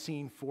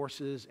unseen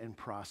forces and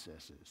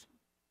processes.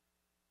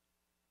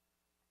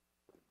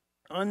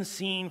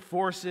 Unseen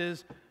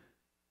forces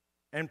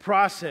and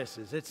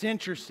processes. It's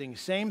interesting.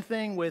 Same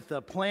thing with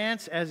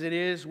plants as it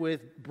is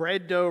with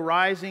bread dough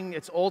rising.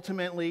 It's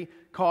ultimately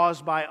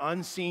caused by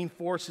unseen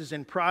forces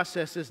and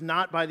processes,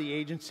 not by the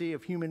agency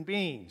of human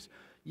beings.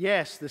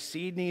 Yes, the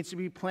seed needs to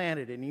be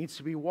planted. It needs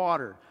to be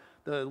watered.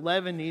 The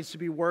leaven needs to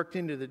be worked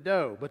into the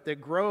dough. But the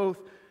growth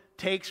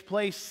takes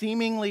place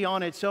seemingly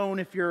on its own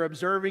if you're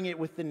observing it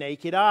with the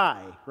naked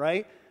eye,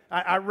 right?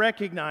 I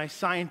recognize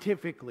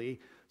scientifically,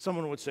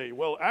 someone would say,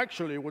 well,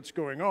 actually what's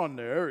going on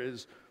there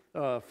is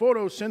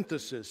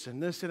photosynthesis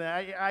and this and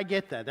that. I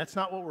get that. That's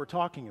not what we're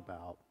talking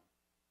about.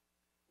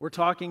 We're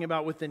talking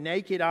about with the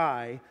naked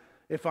eye,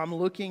 if I'm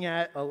looking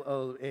at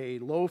a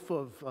loaf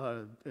of,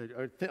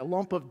 a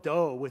lump of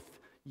dough with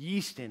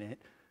yeast in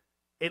it,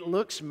 it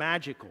looks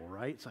magical,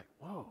 right? It's like,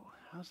 whoa,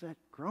 how's that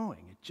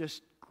growing? It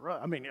just grows.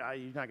 I mean, you're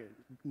not going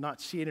to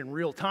not see it in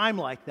real time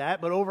like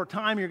that, but over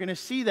time you're going to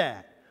see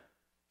that.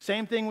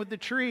 Same thing with the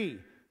tree.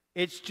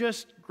 It's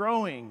just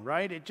growing,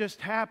 right? It just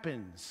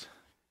happens.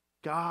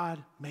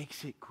 God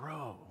makes it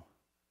grow.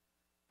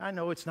 I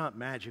know it's not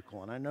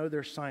magical, and I know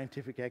there's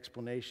scientific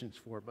explanations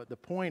for it, but the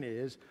point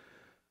is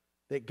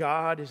that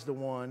God is the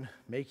one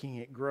making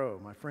it grow.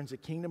 My friends, the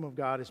kingdom of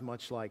God is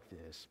much like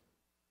this.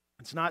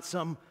 It's not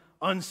some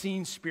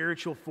unseen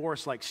spiritual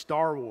force like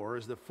Star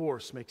Wars. The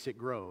force makes it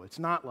grow. It's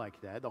not like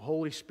that. The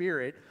Holy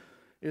Spirit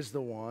is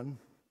the one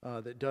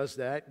that does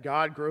that.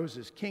 God grows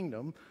His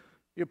kingdom.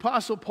 The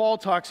Apostle Paul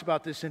talks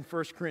about this in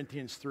 1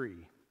 Corinthians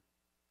 3.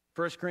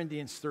 1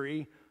 Corinthians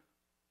 3,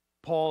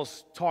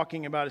 Paul's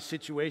talking about a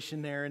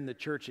situation there in the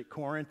church at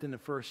Corinth in the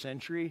first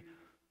century.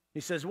 He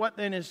says, what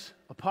then is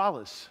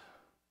Apollos?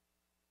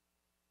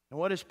 And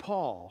what is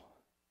Paul?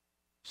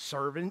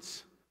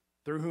 Servants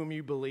through whom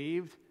you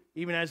believed,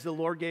 even as the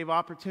Lord gave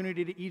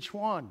opportunity to each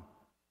one.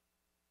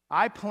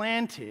 I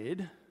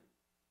planted,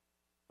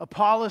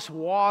 Apollos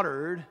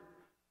watered,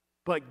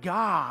 but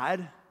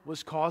God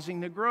was causing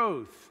the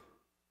growth.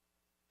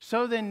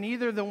 So then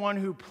neither the one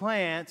who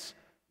plants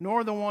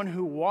nor the one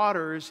who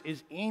waters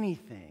is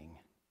anything,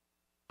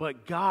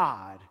 but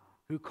God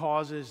who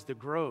causes the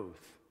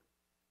growth.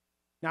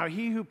 Now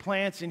he who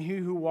plants and he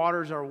who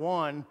waters are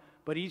one,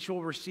 but each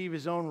will receive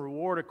his own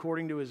reward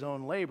according to his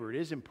own labor. It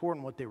is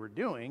important what they were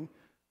doing.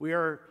 We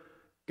are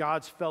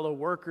God's fellow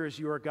workers.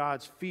 You are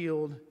God's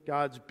field,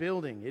 God's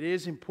building. It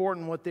is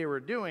important what they were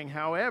doing.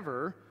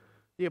 However,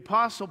 the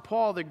Apostle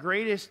Paul, the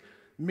greatest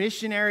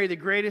missionary, the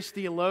greatest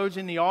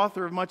theologian, the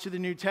author of much of the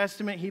New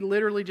Testament, he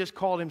literally just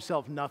called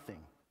himself nothing.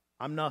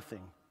 I'm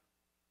nothing.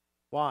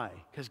 Why?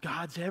 Because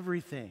God's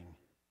everything.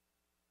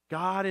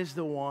 God is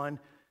the one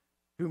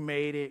who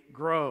made it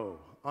grow.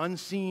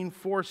 Unseen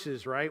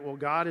forces, right? Well,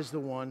 God is the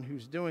one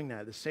who's doing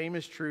that. The same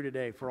is true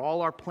today. For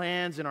all our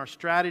plans and our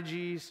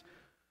strategies,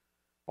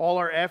 all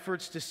our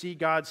efforts to see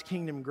God's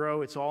kingdom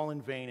grow, it's all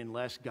in vain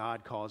unless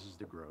God causes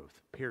the growth,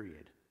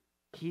 period.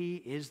 He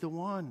is the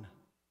one.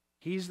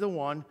 He's the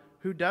one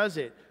who does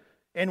it.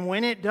 And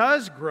when it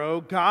does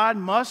grow, God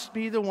must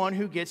be the one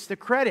who gets the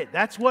credit.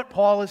 That's what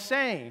Paul is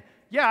saying.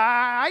 Yeah,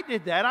 I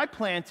did that. I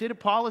planted,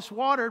 Apollos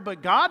watered,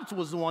 but God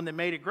was the one that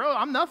made it grow.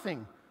 I'm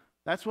nothing.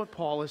 That's what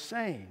Paul is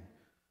saying.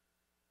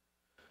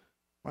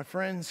 My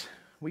friends,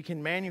 we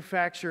can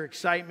manufacture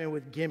excitement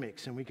with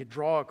gimmicks and we could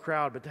draw a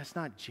crowd, but that's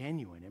not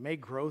genuine. It may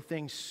grow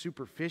things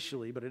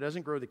superficially, but it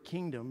doesn't grow the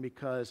kingdom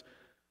because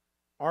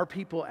are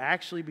people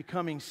actually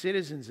becoming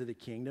citizens of the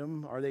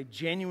kingdom? Are they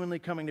genuinely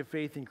coming to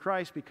faith in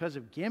Christ because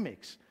of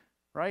gimmicks,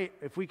 right?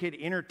 If we could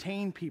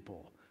entertain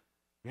people,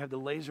 we have the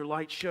laser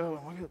light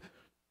show, and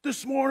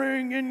this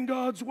morning in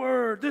God's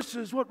Word, this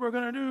is what we're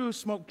going to do,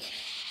 smoke.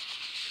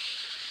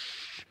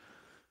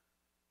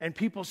 And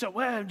people say,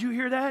 well, did you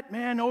hear that?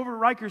 Man, over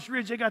at Rikers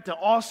Ridge, they got the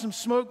awesome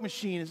smoke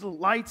machine. It's little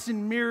lights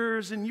and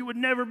mirrors, and you would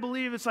never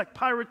believe it's like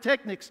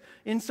pyrotechnics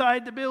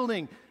inside the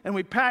building. And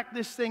we pack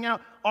this thing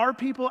out. Are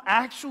people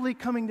actually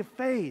coming to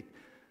faith?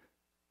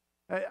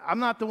 I'm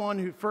not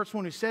the first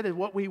one who said it.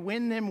 What we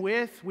win them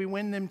with, we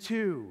win them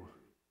to.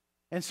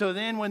 And so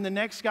then when the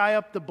next guy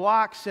up the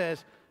block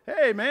says,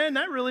 hey, man,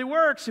 that really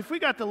works. If we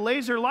got the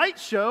laser light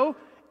show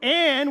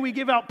and we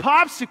give out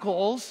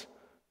popsicles,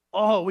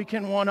 oh, we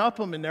can one-up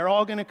them, and they're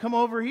all going to come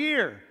over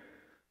here.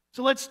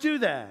 So let's do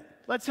that.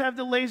 Let's have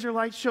the laser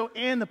light show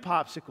and the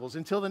popsicles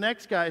until the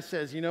next guy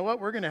says, you know what,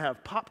 we're going to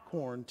have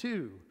popcorn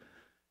too.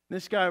 And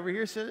this guy over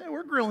here says, hey,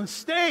 we're grilling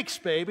steaks,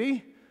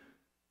 baby.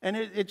 And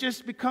it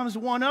just becomes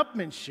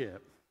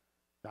one-upmanship.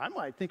 I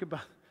might think about,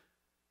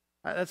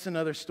 that's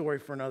another story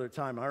for another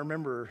time. I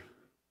remember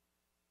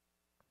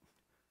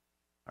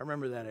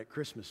that at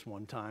Christmas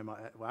one time.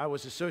 I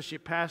was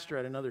associate pastor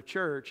at another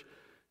church,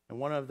 and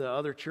one of the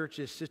other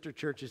churches, sister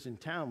churches in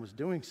town, was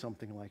doing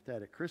something like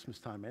that at Christmas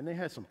time. And they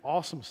had some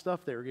awesome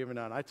stuff they were giving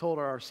out. I told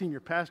our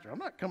senior pastor, I'm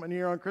not coming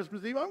here on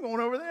Christmas Eve. I'm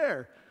going over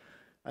there.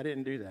 I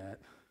didn't do that.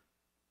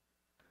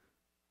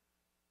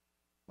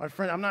 My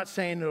friend, I'm not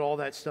saying that all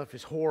that stuff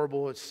is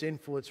horrible, it's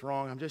sinful, it's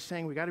wrong. I'm just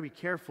saying we got to be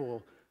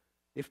careful.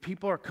 If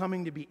people are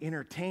coming to be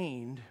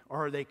entertained,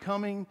 or are they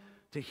coming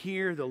to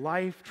hear the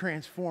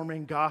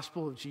life-transforming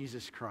gospel of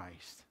Jesus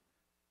Christ?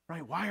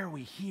 Right? Why are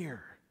we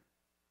here?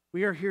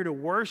 We are here to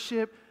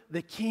worship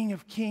the King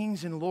of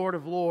Kings and Lord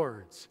of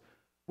Lords.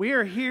 We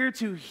are here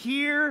to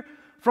hear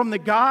from the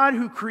God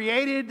who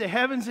created the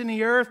heavens and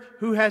the earth,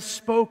 who has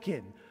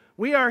spoken.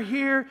 We are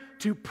here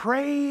to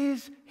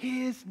praise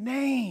His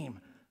name.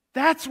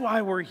 That's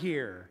why we're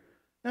here.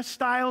 Now,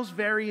 styles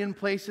vary in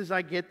places,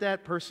 I get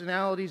that.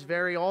 Personalities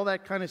vary, all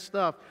that kind of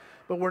stuff.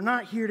 But we're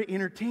not here to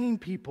entertain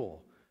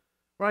people,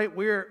 right?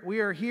 We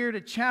are here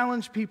to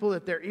challenge people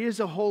that there is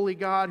a holy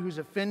God who's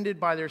offended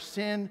by their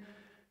sin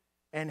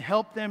and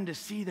help them to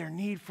see their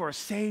need for a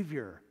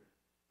Savior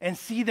and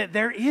see that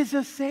there is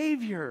a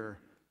Savior.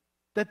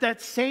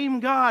 That same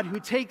God who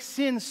takes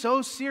sin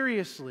so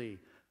seriously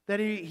that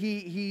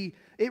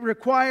it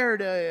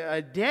required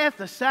a death,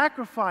 a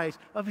sacrifice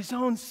of his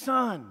own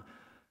Son,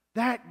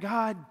 that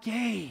God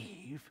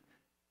gave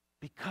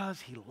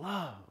because he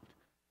loved.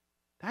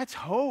 That's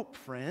hope,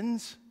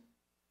 friends.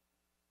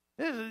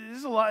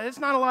 There's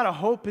not a lot of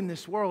hope in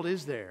this world,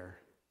 is there?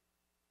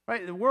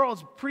 Right? The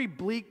world's a pretty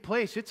bleak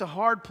place. It's a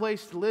hard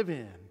place to live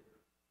in.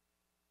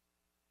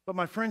 But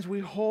my friends, we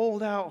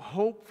hold out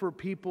hope for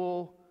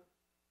people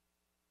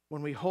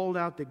when we hold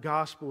out the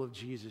gospel of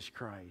Jesus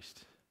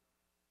Christ.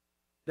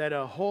 That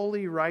a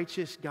holy,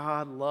 righteous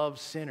God loves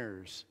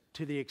sinners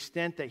to the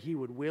extent that he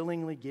would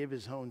willingly give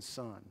his own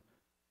Son.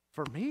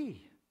 For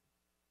me.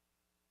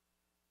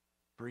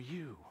 For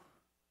you.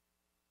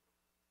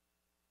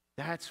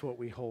 That's what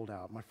we hold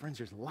out. My friends,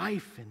 there's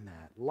life in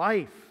that.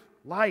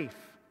 Life.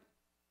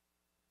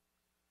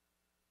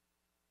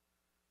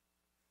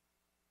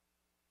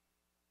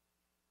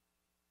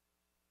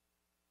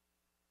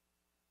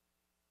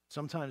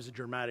 Sometimes the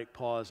dramatic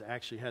pause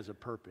actually has a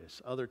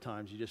purpose. Other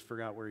times you just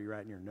forgot where you're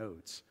at in your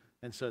notes.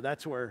 And so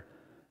that's where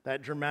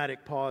that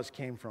dramatic pause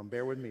came from.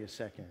 Bear with me a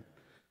second.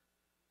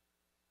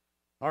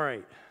 All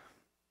right.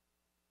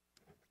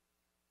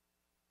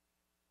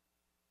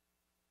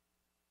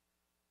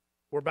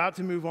 We're about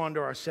to move on to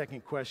our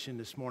second question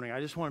this morning.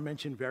 I just want to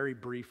mention very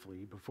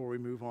briefly before we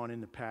move on in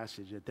the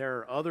passage that there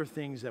are other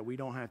things that we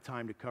don't have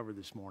time to cover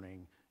this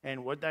morning.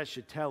 And what that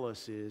should tell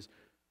us is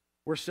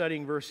we're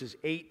studying verses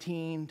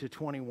 18 to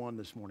 21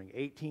 this morning.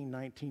 18,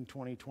 19,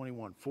 20,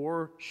 21.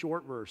 4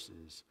 short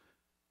verses.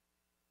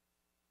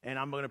 And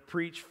I'm going to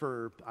preach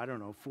for,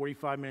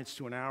 45 minutes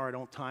to an hour. I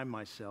don't time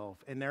myself.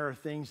 And there are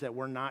things that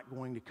we're not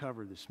going to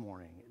cover this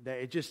morning. That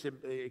it just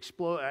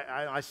explodes.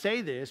 I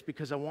say this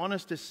because I want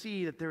us to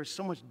see that there is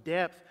so much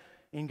depth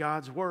in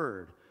God's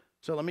Word.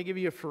 So let me give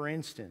you a for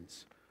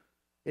instance.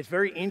 It's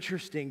very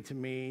interesting to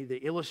me the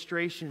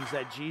illustrations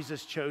that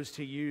Jesus chose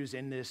to use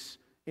in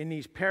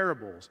these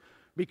parables.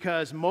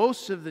 Because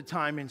most of the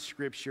time in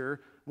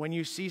Scripture, when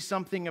you see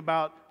something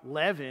about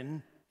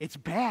leaven, it's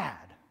bad.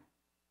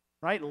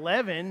 Right?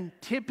 Leaven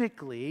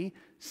typically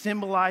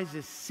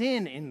symbolizes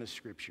sin in the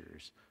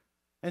Scriptures.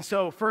 And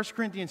so 1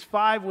 Corinthians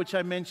 5, which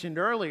I mentioned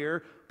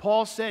earlier,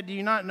 Paul said, do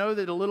you not know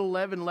that a little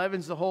leaven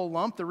leavens the whole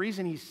lump? The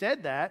reason he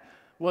said that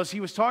was he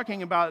was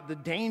talking about the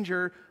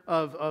danger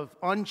of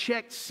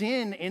unchecked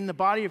sin in the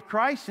body of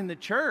Christ in the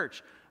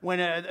church. When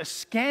a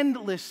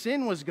scandalous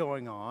sin was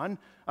going on,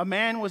 a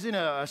man was in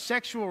a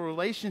sexual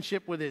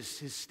relationship with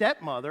his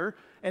stepmother,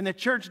 and the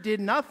church did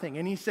nothing.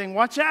 And he's saying,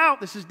 watch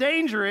out, this is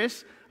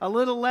dangerous. A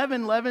little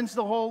leaven leavens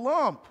the whole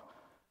lump.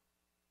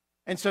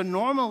 And so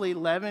normally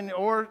leaven,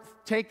 or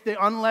take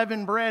the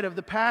unleavened bread of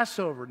the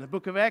Passover in the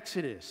book of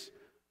Exodus,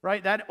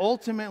 right? That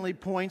ultimately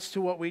points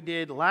to what we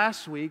did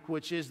last week,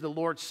 which is the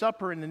Lord's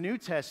Supper in the New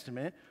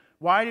Testament.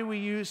 Why do we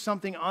use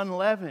something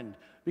unleavened?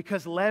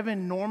 Because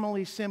leaven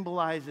normally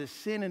symbolizes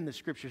sin in the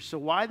Scripture. So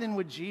why then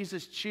would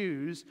Jesus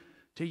choose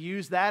to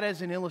use that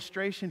as an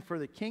illustration for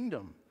the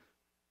kingdom?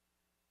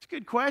 It's a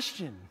good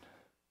question.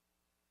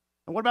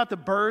 And what about the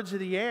birds of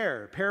the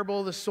air?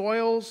 Parable of the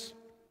soils.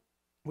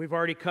 We've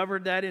already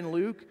covered that in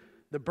Luke.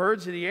 The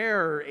birds of the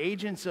air are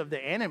agents of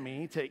the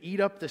enemy to eat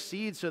up the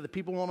seeds so that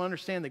people won't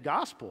understand the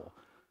gospel.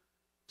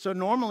 So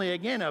normally,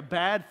 again, a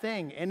bad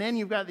thing. And then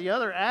you've got the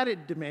other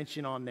added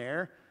dimension on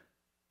there.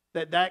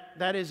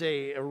 That is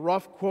a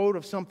rough quote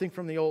of something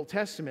from the Old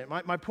Testament.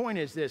 My point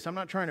is this. I'm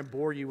not trying to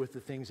bore you with the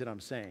things that I'm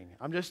saying.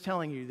 I'm just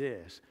telling you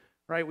this.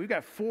 Right? We've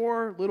got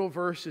 4 little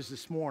verses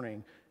this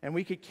morning, and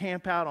we could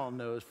camp out on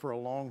those for a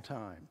long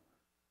time.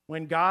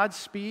 When God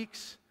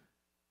speaks,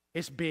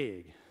 it's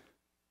big.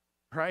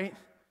 Right?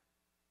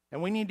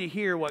 And we need to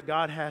hear what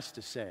God has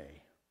to say.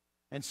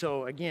 And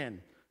so,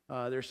 again,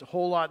 there's a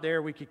whole lot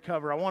there we could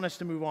cover. I want us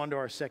to move on to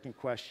our second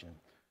question.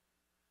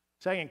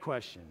 Second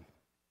question.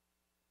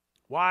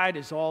 Why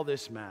does all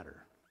this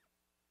matter?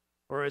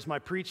 Or as my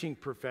preaching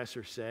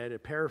professor said, a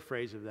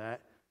paraphrase of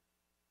that,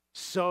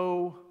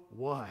 so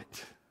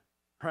what?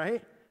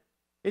 Right?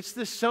 It's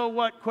the so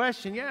what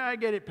question. Yeah, I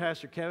get it,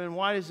 Pastor Kevin.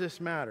 Why does this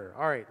matter?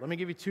 All right, let me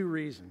give you 2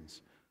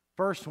 reasons.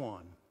 First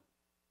one,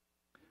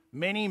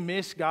 many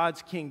miss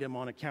God's kingdom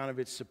on account of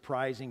its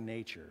surprising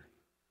nature.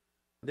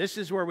 This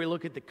is where we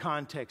look at the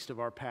context of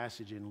our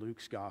passage in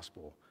Luke's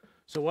gospel.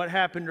 So what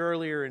happened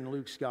earlier in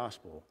Luke's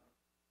gospel?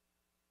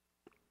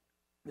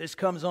 This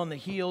comes on the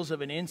heels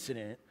of an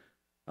incident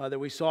that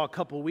we saw a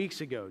couple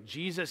weeks ago.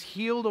 Jesus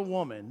healed a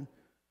woman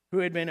who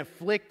had been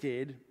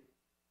afflicted.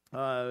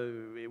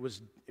 It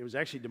was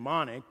actually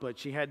demonic, but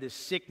she had this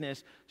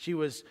sickness. She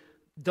was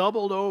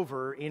doubled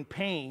over in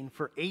pain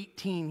for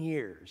 18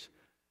 years.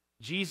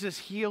 Jesus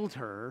healed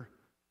her,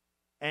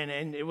 and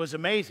it was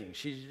amazing.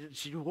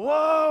 She,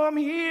 whoa, I'm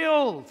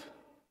healed.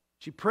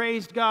 She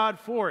praised God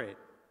for it.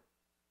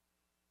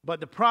 But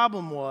the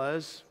problem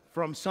was,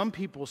 from some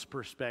people's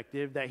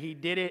perspective, that he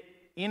did it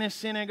in a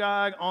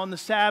synagogue on the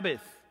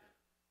Sabbath.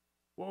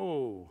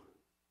 Whoa.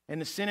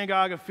 And the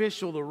synagogue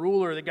official, the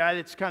ruler, the guy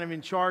that's kind of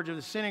in charge of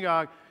the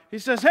synagogue, he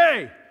says,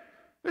 hey,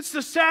 it's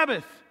the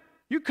Sabbath.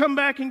 You come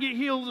back and get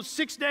healed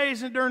 6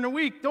 days during the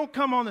week. Don't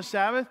come on the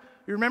Sabbath.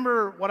 You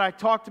remember what I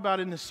talked about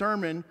in the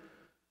sermon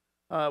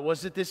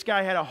was that this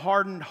guy had a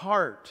hardened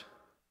heart,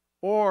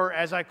 or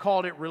as I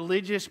called it,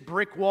 religious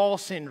brick wall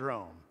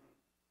syndrome.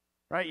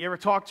 Right? You ever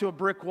talk to a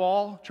brick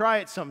wall? Try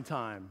it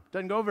sometime.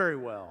 Doesn't go very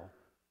well.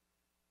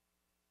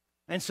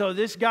 And so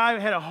this guy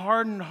had a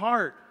hardened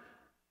heart.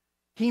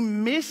 He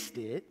missed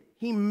it.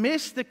 He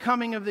missed the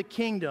coming of the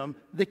kingdom.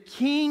 The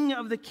king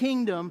of the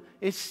kingdom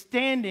is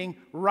standing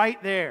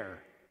right there.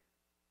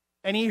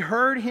 And he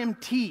heard him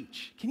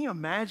teach. Can you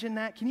imagine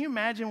that? Can you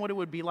imagine what it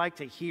would be like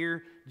to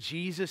hear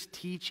Jesus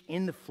teach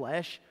in the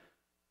flesh?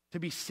 To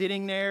be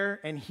sitting there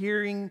and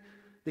hearing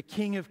the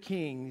King of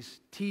Kings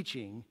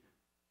teaching,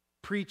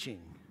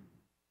 preaching.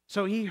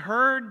 So he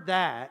heard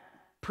that,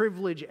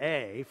 privilege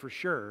A for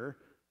sure.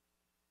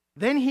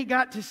 Then he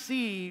got to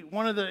see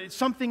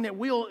something that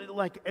we'll,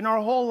 like in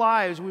our whole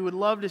lives, we would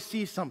love to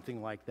see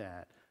something like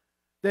that.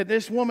 That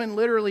this woman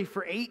literally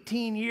for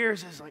 18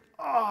 years is like,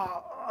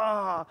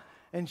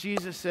 and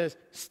Jesus says,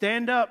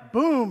 stand up.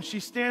 Boom, she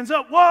stands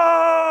up.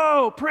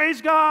 Whoa,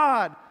 praise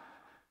God.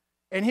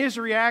 And his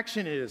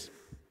reaction is,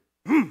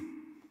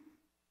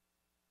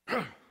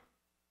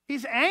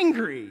 he's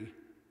angry. Can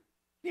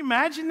you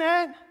imagine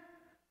that?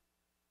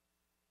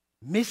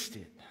 Missed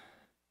it.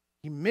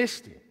 He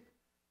missed it.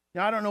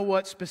 Now, I don't know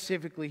what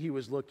specifically he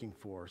was looking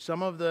for.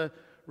 Some of the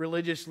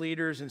religious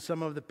leaders and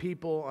some of the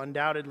people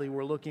undoubtedly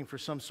were looking for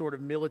some sort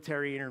of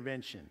military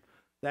intervention.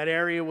 That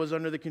area was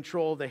under the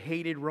control of the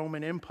hated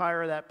Roman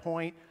Empire at that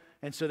point,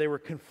 and so they were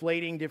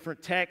conflating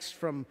different texts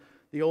from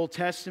the Old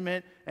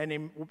Testament, and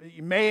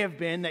it may have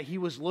been that he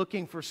was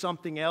looking for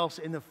something else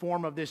in the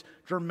form of this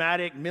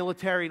dramatic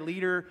military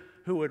leader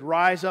who would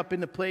rise up in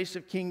the place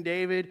of King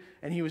David,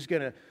 and he was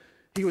going to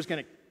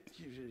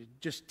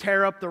just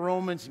tear up the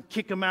Romans and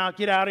kick them out,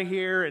 get out of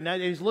here, and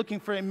he's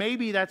looking for, and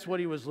maybe that's what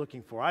he was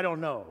looking for. I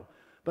don't know.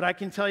 But I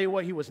can tell you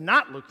what he was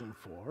not looking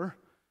for.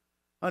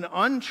 An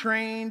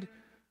untrained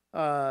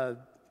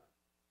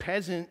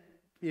peasant,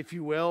 if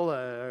you will,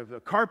 a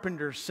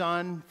carpenter's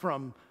son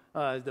from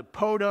the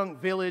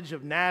podunk village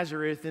of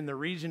Nazareth in the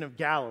region of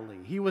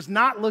Galilee. He was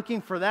not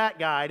looking for that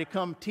guy to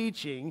come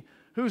teaching.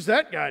 Who's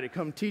that guy to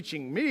come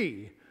teaching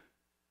me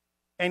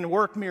and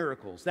work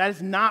miracles? That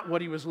is not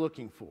what he was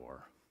looking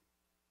for.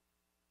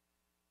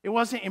 It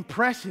wasn't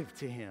impressive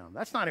to him.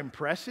 That's not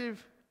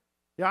impressive.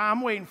 Yeah, I'm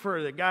waiting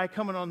for the guy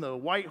coming on the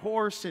white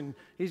horse and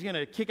he's going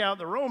to kick out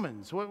the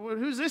Romans.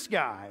 Who's this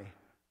guy?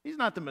 He's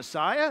not the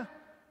Messiah.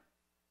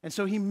 And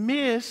so he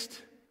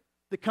missed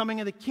the coming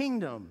of the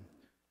kingdom.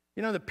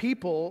 You know, the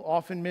people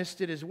often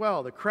missed it as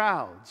well, the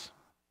crowds.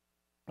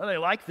 Well, they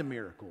liked the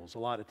miracles a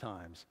lot of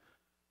times.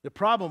 The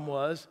problem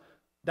was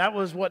that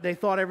was what they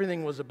thought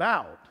everything was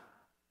about.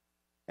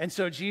 And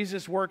so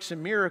Jesus works a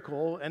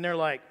miracle and they're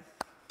like,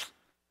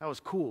 that was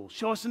cool.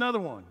 Show us another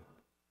one.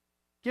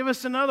 Give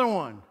us another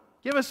one.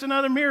 Give us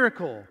another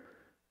miracle.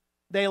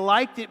 They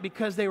liked it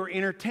because they were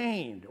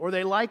entertained, or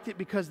they liked it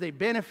because they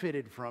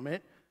benefited from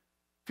it.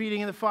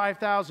 Feeding of the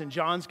 5,000,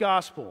 John's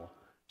Gospel.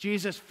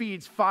 Jesus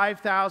feeds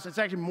 5,000, it's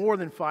actually more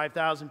than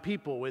 5,000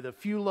 people with a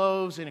few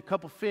loaves and a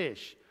couple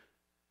fish.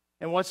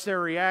 And what's their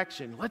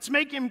reaction? Let's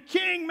make him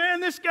king,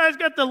 man. This guy's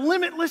got the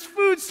limitless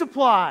food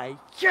supply.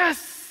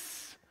 Yes!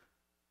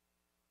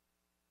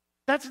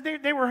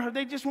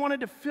 They just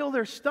wanted to fill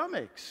their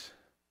stomachs.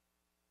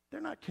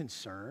 They're not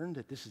concerned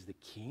that this is the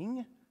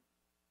king.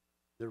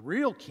 The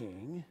real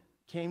king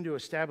came to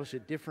establish a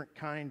different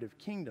kind of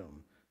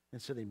kingdom,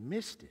 and so they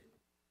missed it.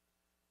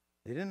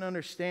 They didn't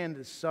understand that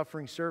the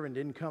suffering servant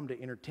didn't come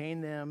to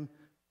entertain them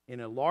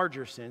in a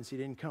larger sense. He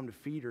didn't come to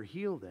feed or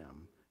heal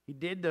them. He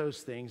did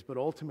those things, but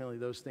ultimately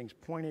those things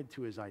pointed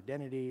to his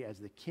identity as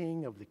the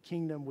king of the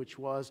kingdom, which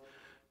was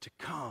to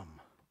come.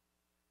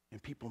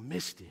 And people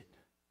missed it.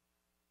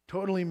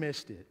 Totally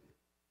missed it.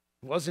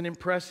 It wasn't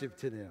impressive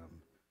to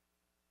them.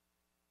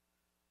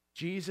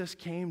 Jesus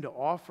came to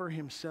offer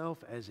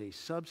himself as a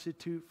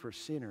substitute for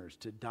sinners,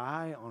 to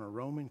die on a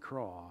Roman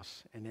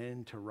cross and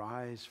then to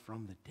rise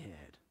from the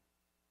dead.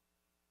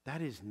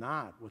 That is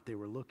not what they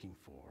were looking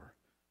for.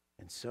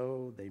 And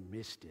so they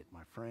missed it.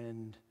 My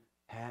friend,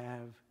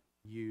 have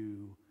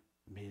you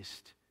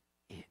missed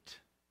it?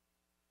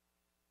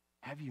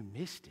 Have you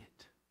missed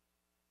it?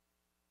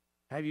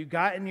 Have you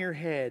got in your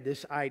head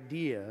this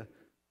idea?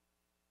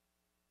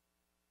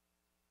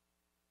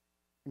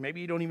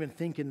 Maybe you don't even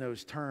think in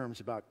those terms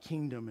about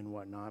kingdom and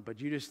whatnot, but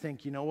you just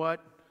think, you know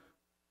what?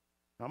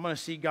 I'm going to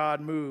see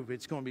God move.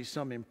 It's going to be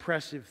some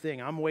impressive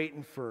thing. I'm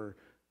waiting for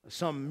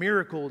some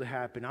miracle to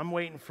happen. I'm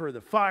waiting for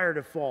the fire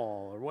to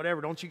fall or whatever.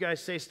 Don't you guys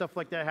say stuff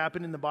like that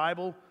happen in the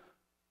Bible?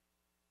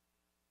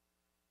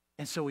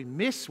 And so we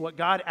miss what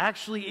God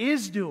actually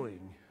is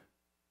doing.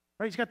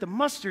 Right? He's got the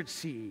mustard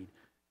seed.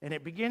 and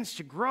it begins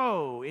to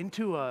grow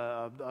into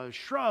a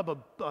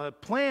shrub, a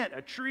plant,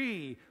 a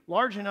tree,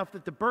 large enough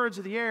that the birds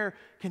of the air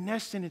can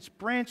nest in its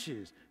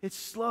branches. It's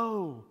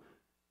slow.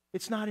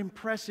 It's not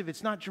impressive.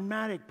 It's not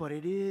dramatic, but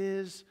it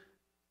is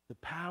the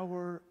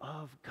power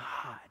of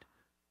God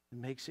that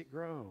makes it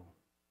grow.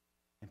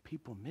 And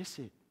people miss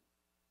it.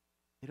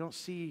 They don't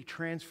see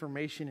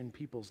transformation in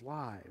people's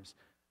lives.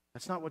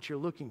 That's not what you're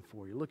looking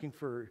for. You're looking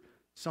for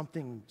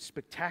something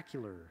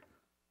spectacular,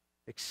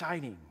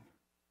 exciting.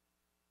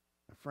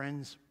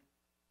 Friends,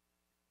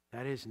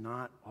 that is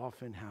not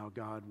often how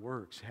God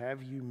works.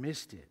 Have you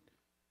missed it?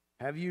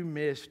 Have you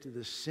missed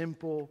the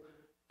simple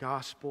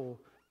gospel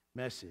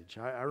message?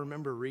 I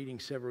remember reading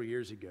several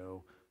years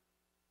ago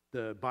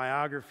the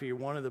biography,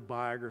 one of the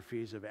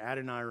biographies of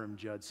Adoniram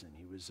Judson.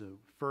 He was the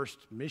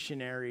first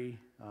missionary,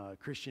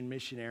 Christian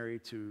missionary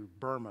to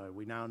Burma,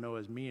 we now know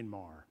as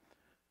Myanmar.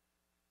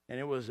 And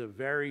it was a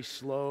very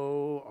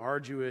slow,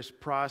 arduous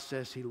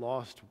process. He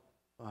lost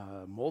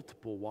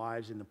multiple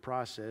wives in the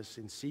process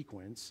in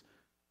sequence,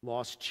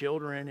 lost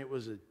children. It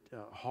was a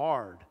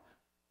hard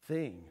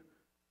thing.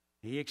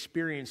 He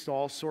experienced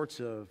all sorts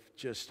of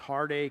just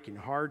heartache and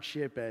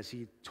hardship as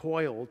he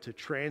toiled to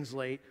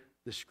translate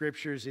the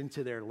scriptures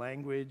into their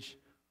language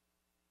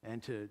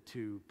and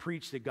to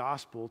preach the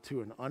gospel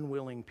to an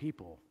unwilling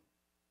people.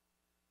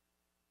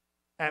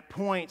 At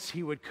points,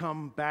 he would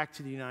come back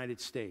to the United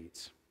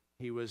States.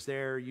 He was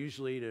there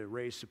usually to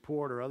raise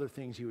support or other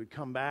things. He would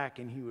come back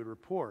and he would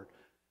report.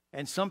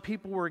 And some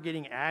people were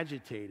getting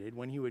agitated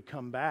when he would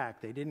come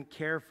back. They didn't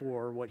care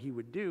for what he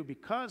would do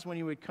because when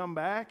he would come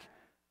back,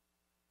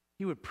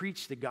 he would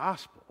preach the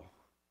gospel.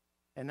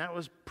 And that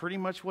was pretty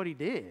much what he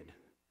did.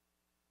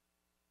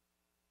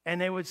 And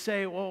they would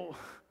say, well,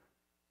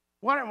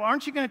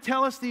 aren't you going to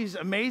tell us these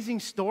amazing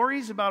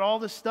stories about all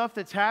the stuff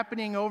that's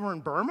happening over in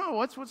Burma?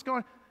 What's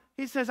going on?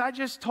 He says, I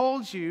just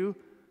told you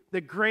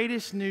the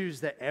greatest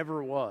news that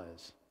ever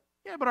was.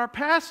 Yeah, but our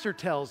pastor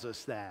tells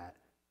us that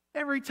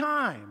every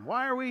time.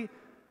 Why are we?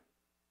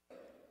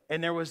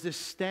 And there was this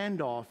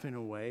standoff in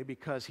a way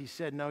because he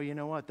said, no, you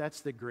know what?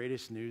 That's the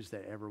greatest news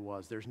that ever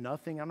was. There's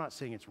nothing, I'm not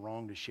saying it's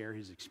wrong to share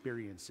his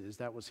experiences.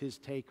 That was his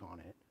take on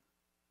it.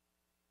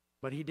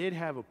 But he did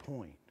have a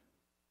point.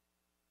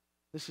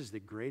 This is the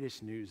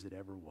greatest news that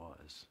ever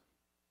was.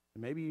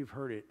 And maybe you've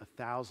heard it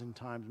 1,000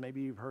 times. Maybe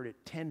you've heard it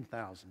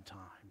 10,000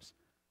 times.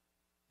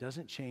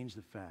 Doesn't change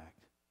the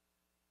fact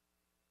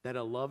that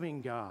a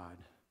loving God,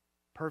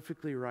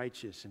 perfectly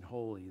righteous and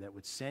holy, that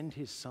would send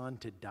his son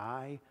to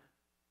die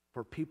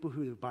for people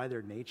who by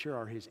their nature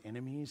are his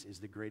enemies is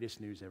the greatest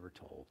news ever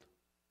told.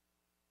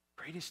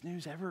 Greatest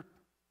news ever.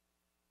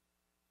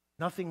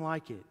 Nothing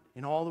like it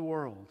in all the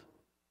world.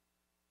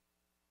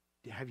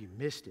 Have you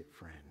missed it,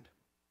 friend?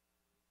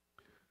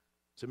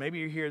 So maybe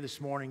you're here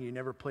this morning, you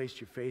never placed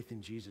your faith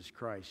in Jesus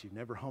Christ. You've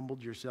never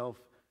humbled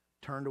yourself,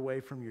 turned away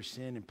from your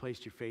sin, and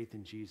placed your faith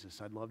in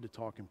Jesus. I'd love to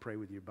talk and pray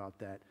with you about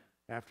that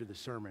after the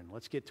sermon.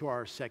 Let's get to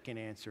our second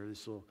answer.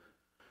 This will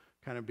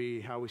kind of be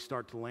how we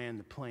start to land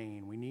the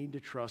plane. We need to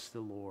trust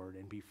the Lord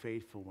and be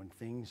faithful when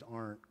things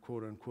aren't,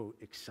 quote unquote,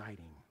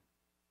 exciting.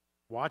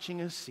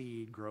 Watching a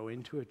seed grow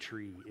into a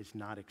tree is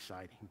not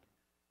exciting.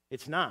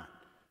 It's not.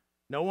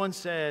 No one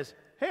says,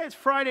 hey, it's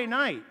Friday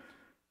night.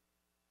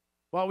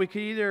 Well, we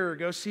could either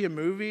go see a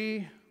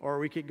movie, or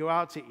we could go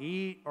out to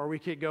eat, or we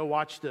could go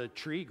watch the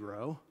tree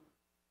grow.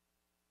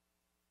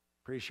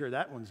 Pretty sure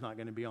that one's not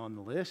going to be on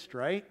the list,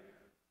 right?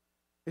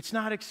 It's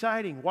not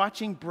exciting.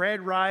 Watching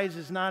bread rise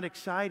is not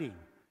exciting.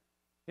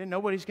 And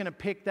nobody's going to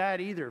pick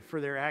that either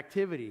for their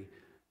activity.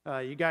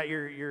 You got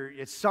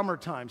it's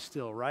summertime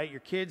still, right? Your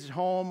kid's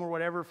home or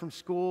whatever from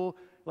school.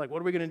 Like,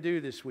 what are we going to do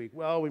this week?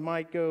 Well, we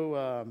might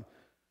go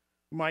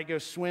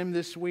swim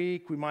this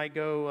week. We might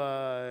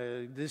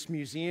go this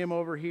museum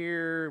over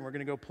here. And we're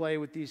going to go play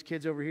with these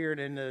kids over here.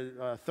 And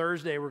then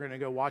Thursday, we're going to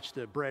go watch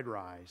the bread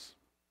rise.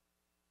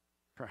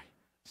 Right.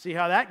 See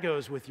how that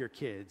goes with your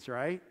kids,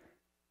 right?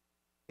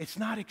 It's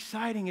not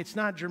exciting. It's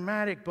not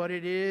dramatic, but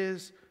it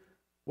is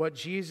what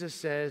Jesus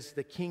says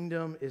the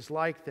kingdom is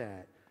like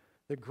that.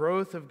 The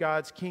growth of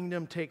God's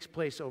kingdom takes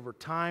place over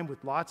time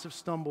with lots of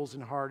stumbles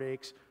and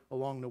heartaches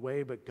along the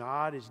way, but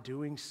God is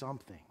doing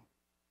something.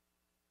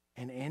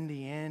 And in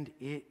the end,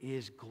 it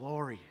is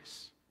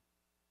glorious.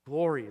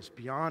 Glorious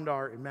beyond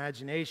our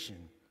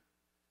imagination.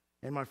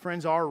 And my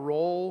friends, our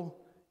role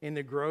in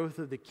the growth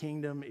of the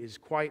kingdom is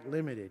quite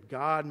limited.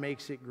 God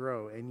makes it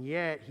grow, and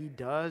yet he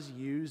does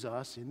use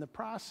us in the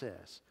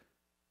process.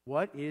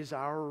 What is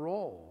our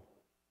role?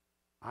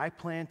 I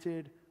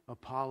planted,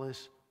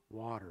 Apollos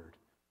watered,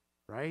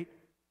 right?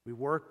 We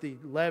work the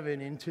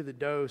leaven into the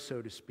dough,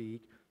 so to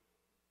speak.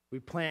 We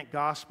plant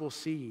gospel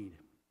seed.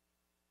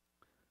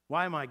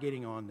 Why am I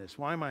getting on this?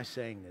 Why am I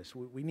saying this?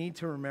 We need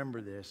to remember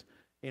this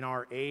in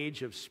our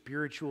age of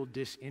spiritual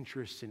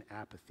disinterest and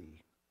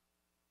apathy.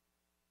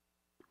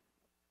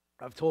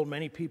 I've told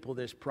many people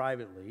this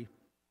privately.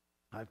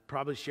 I've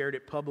probably shared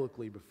it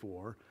publicly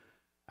before.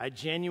 I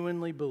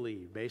genuinely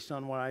believe, based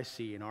on what I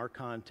see in our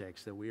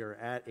context, that we are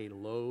at a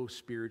low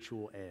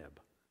spiritual ebb.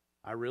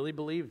 I really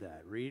believe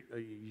that.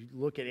 You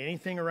look at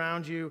anything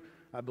around you,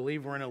 I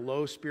believe we're in a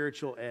low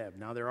spiritual ebb.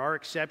 Now, there are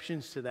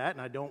exceptions to that,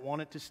 and I don't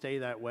want it to stay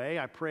that way.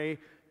 I pray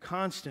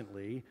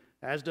constantly,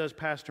 as does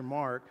Pastor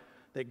Mark,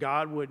 that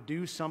God would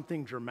do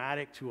something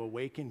dramatic to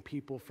awaken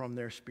people from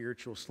their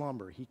spiritual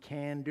slumber. He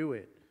can do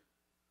it.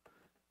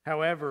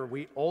 However,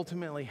 we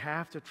ultimately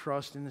have to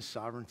trust in the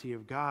sovereignty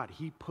of God.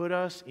 He put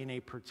us in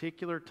a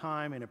particular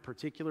time, in a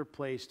particular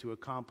place to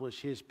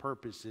accomplish His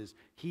purposes.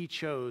 He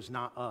chose,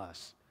 not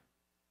us.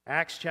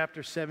 Acts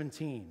chapter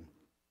 17.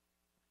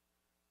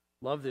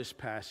 Love this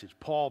passage.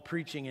 Paul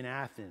preaching in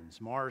Athens,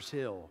 Mars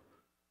Hill.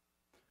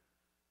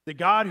 The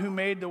God who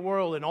made the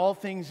world and all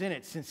things in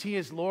it, since He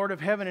is Lord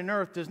of heaven and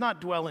earth, does not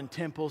dwell in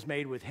temples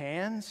made with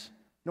hands,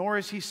 nor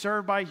is He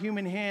served by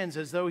human hands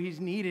as though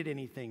He's needed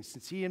anything,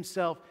 since He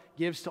Himself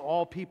gives to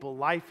all people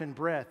life and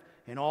breath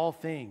and all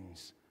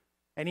things.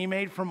 And He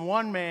made from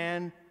one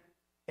man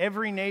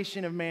every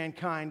nation of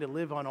mankind to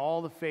live on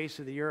all the face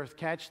of the earth.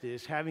 Catch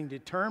this, having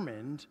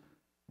determined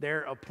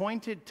their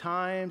appointed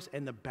times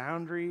and the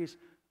boundaries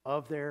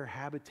of their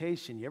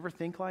habitation. You ever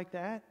think like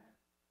that?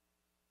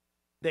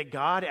 That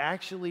God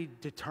actually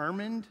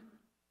determined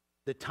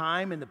the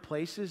time and the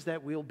places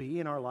that we'll be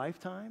in our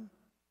lifetime?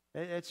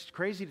 It's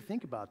crazy to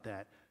think about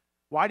that.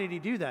 Why did He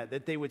do that?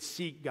 That they would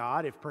seek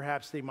God, if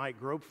perhaps they might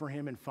grope for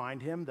Him and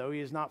find Him, though He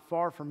is not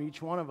far from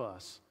each one of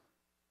us.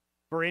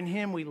 For in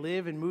Him we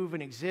live and move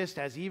and exist,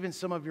 as even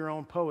some of your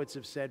own poets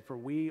have said, for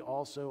we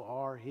also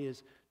are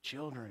His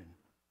children.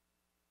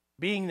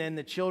 Being then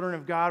the children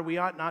of God, we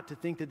ought not to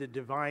think that the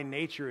divine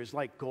nature is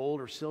like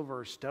gold or silver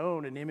or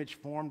stone, an image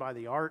formed by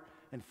the art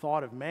and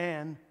thought of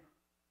man.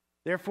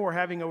 Therefore,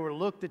 having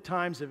overlooked the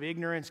times of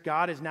ignorance,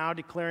 God is now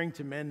declaring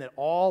to men that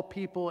all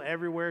people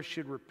everywhere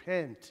should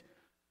repent,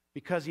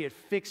 because He had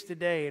fixed a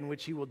day in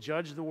which He will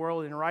judge the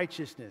world in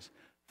righteousness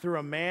through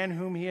a man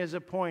whom He has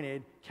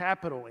appointed,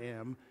 capital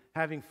M,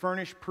 having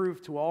furnished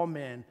proof to all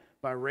men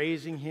by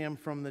raising Him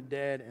from the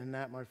dead. And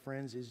that, my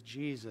friends, is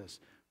Jesus.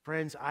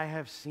 Friends, I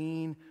have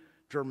seen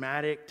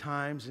dramatic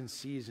times and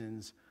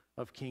seasons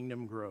of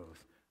kingdom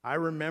growth. I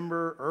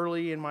remember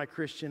early in my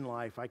Christian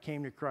life, I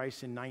came to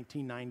Christ in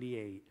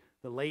 1998.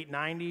 The late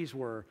 90s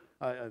were,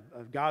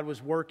 God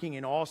was working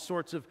in all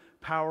sorts of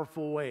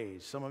powerful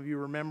ways. Some of you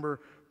remember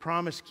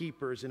Promise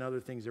Keepers and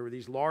other things. There were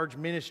these large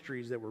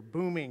ministries that were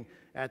booming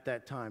at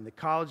that time. The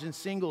college and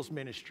singles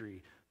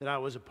ministry that I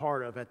was a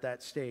part of at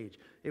that stage.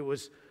 It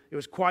was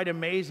quite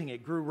amazing.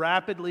 It grew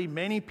rapidly.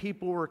 Many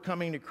people were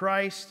coming to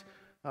Christ.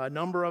 A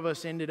number of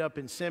us ended up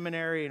in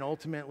seminary and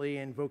ultimately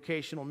in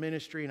vocational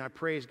ministry, and I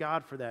praise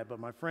God for that. But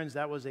my friends,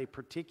 that was a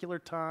particular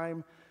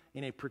time,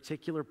 in a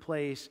particular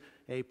place,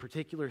 a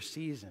particular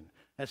season.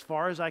 As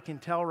far as I can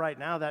tell right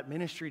now, that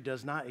ministry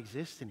does not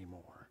exist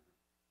anymore,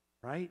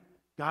 right?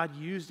 God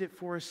used it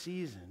for a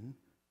season.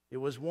 It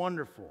was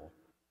wonderful,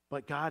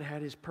 but God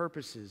had His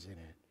purposes in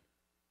it.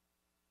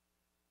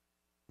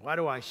 Why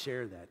do I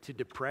share that? To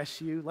depress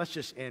you? Let's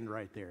just end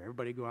right there.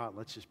 Everybody go out.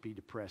 Let's just be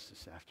depressed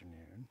this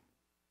afternoon.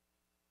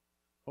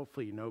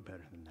 Hopefully you know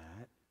better than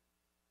that.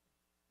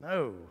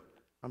 No,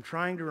 I'm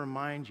trying to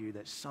remind you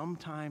that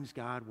sometimes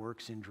God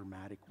works in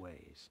dramatic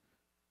ways,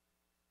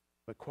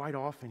 but quite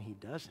often He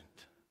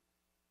doesn't.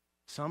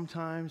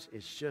 Sometimes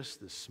it's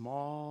just the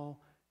small,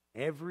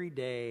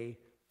 everyday,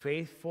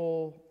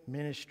 faithful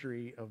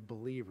ministry of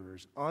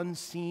believers,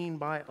 unseen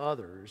by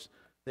others,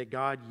 that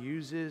God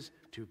uses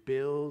to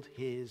build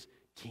His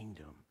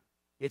kingdom.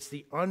 It's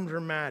the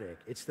undramatic.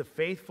 It's the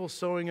faithful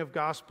sowing of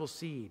gospel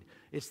seed.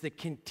 It's the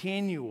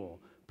continual,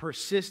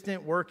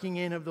 persistent working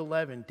in of the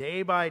leaven,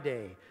 day by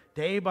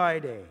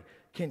day,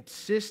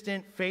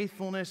 consistent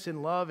faithfulness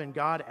and love, and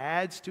God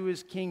adds to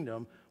His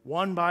kingdom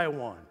one by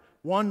one,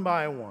 one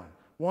by one,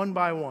 one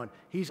by one.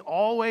 He's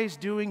always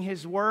doing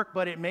His work,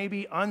 but it may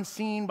be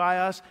unseen by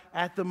us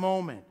at the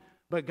moment.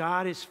 But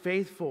God is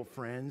faithful,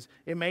 friends.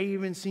 It may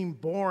even seem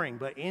boring,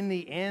 but in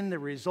the end, the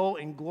result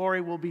in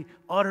glory will be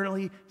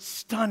utterly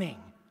stunning.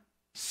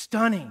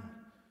 Stunning.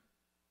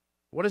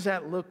 What does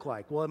that look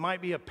like? Well, it might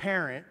be a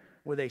parent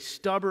with a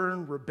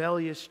stubborn,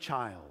 rebellious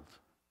child,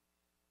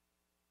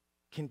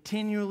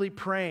 continually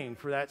praying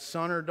for that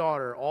son or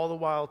daughter, all the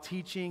while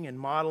teaching and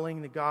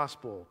modeling the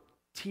gospel.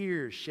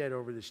 Tears shed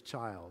over this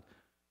child.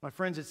 My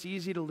friends, it's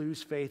easy to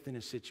lose faith in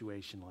a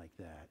situation like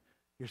that.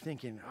 You're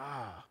thinking,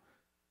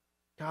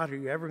 God, are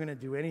you ever going to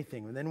do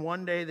anything? And then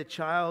one day the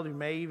child, who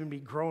may even be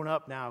grown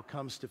up now,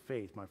 comes to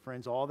faith. My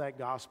friends, all that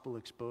gospel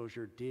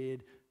exposure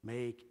did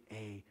make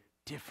a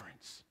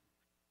difference.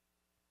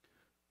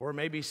 Or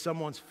maybe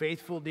someone's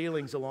faithful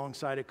dealings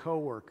alongside a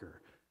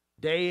coworker,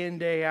 day in,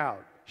 day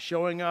out,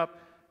 showing up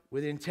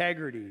with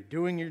integrity,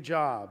 doing your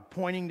job,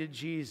 pointing to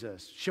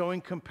Jesus,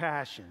 showing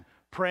compassion,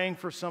 praying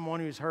for someone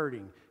who's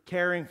hurting,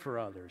 caring for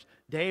others.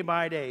 Day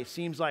by day,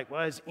 seems like,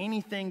 well, is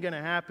anything going to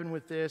happen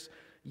with this?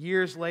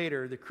 Years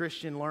later, the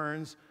Christian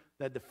learns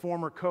that the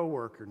former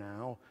coworker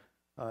now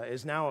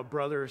is now a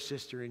brother or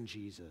sister in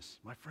Jesus.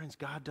 My friends,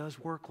 God does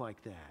work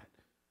like that.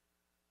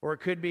 Or it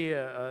could be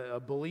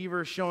a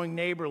believer showing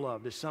neighbor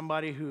love to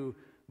somebody who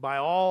by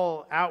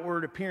all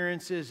outward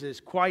appearances is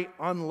quite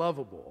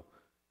unlovable.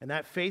 And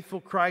that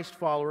faithful Christ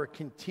follower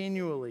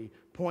continually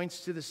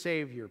points to the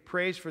Savior,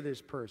 prays for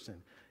this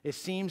person. It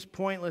seems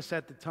pointless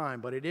at the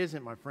time, but it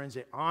isn't, my friends.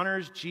 It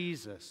honors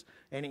Jesus.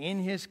 And in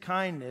His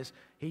kindness,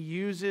 He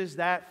uses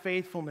that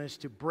faithfulness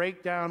to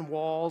break down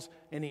walls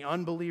in the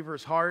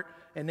unbeliever's heart.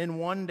 And then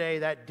one day,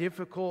 that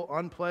difficult,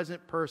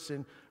 unpleasant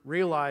person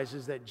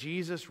realizes that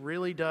Jesus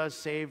really does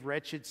save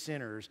wretched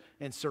sinners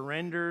and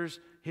surrenders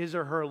his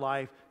or her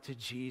life to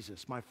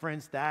Jesus. My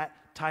friends,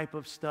 that type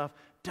of stuff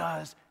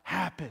does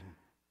happen.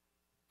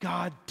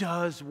 God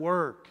does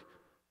work.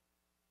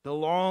 The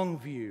long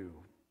view.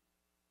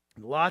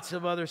 Lots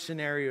of other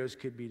scenarios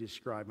could be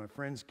described. My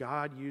friends,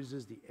 God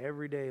uses the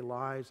everyday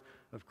lives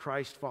of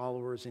Christ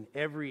followers in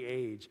every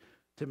age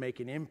to make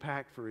an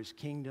impact for His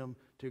kingdom,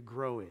 to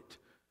grow it.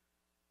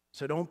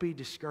 So don't be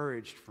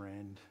discouraged,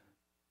 friend.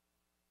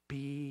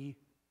 Be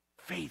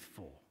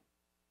faithful.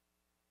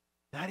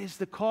 That is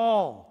the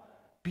call.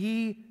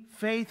 Be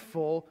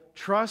faithful,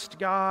 trust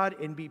God,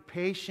 and be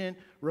patient.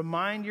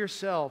 Remind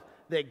yourself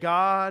that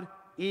God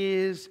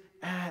is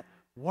at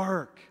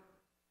work.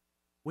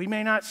 We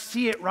may not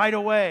see it right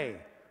away.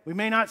 We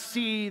may not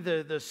see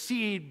the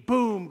seed,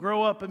 boom,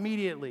 grow up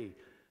immediately.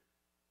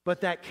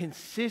 But that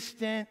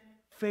consistent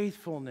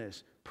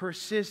faithfulness,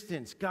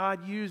 persistence,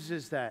 God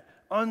uses that.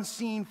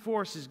 Unseen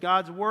forces,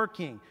 God's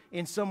working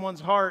in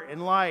someone's heart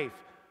and life.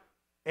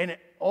 And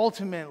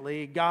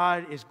ultimately,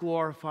 God is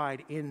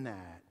glorified in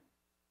that.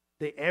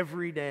 The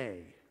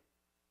everyday.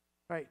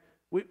 Right?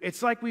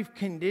 It's like we've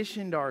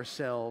conditioned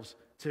ourselves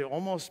to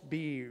almost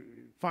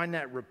find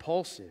that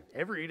repulsive.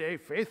 Everyday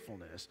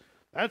faithfulness.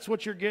 That's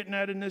what you're getting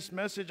at in this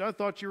message. I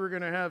thought you were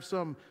going to have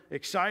some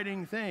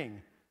exciting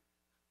thing.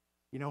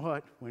 You know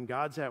what? When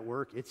God's at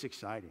work, it's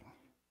exciting.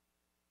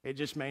 It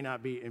just may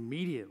not be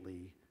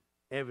immediately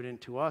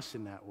evident to us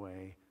in that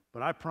way.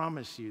 But I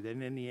promise you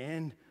that in the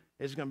end,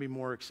 it's going to be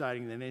more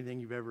exciting than anything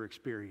you've ever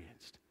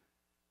experienced.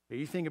 But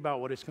you think about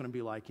what it's going to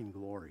be like in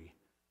glory.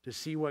 To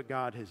see what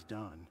God has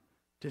done.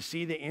 To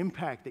see the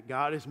impact that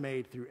God has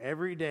made through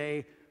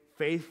everyday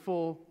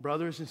faithful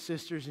brothers and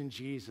sisters in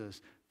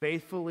Jesus,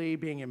 faithfully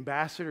being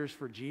ambassadors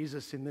for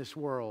Jesus in this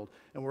world.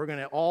 And we're going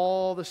to,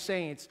 all the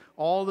saints,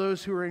 all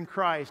those who are in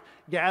Christ,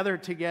 gather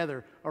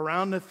together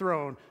around the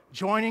throne,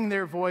 joining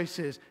their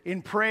voices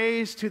in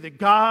praise to the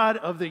God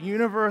of the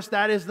universe.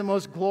 That is the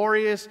most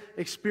glorious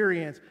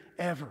experience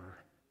ever.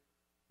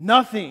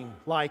 Nothing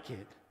like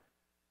it.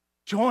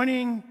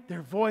 Joining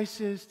their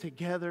voices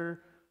together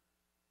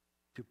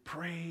to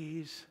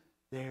praise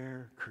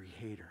their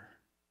Creator.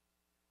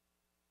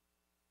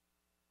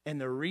 And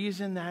the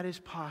reason that is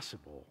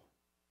possible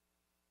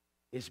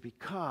is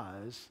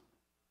because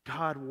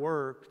God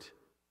worked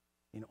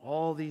in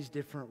all these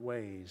different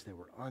ways that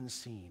were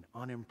unseen,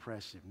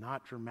 unimpressive,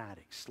 not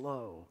dramatic,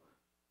 slow,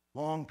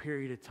 long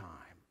period of time.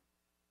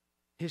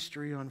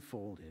 History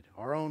unfolded,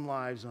 our own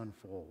lives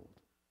unfold,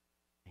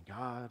 and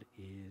God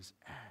is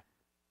at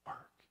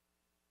work.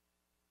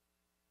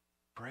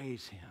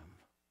 Praise Him.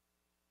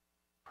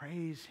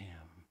 Praise Him.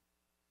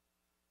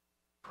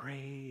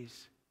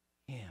 Praise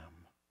Him.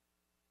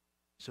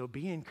 So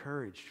be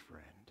encouraged,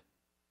 friend.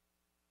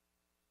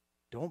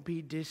 Don't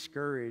be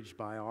discouraged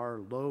by our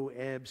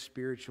low-ebb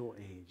spiritual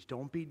age.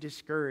 Don't be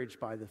discouraged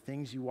by the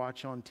things you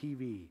watch on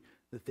TV,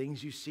 the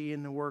things you see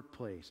in the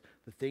workplace,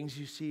 the things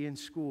you see in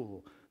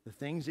school, the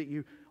things that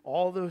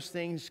all those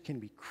things can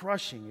be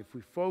crushing if we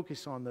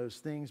focus on those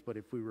things, but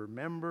if we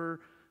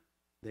remember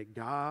that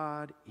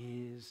God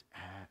is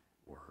at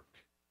work.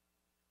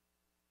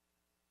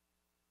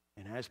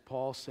 And as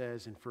Paul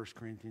says in 1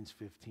 Corinthians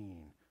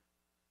 15,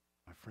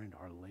 my friend,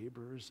 our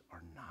labors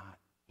are not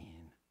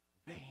in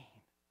vain.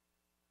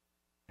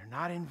 They're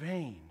not in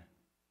vain.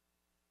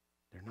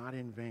 They're not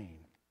in vain.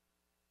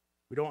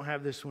 We don't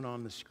have this one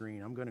on the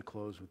screen. I'm going to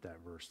close with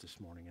that verse this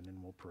morning, and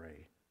then we'll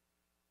pray.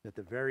 At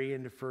the very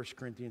end of 1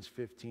 Corinthians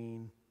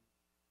 15,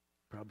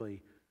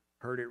 probably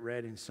heard it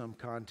read in some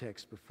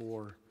context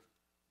before.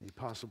 The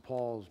Apostle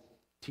Paul's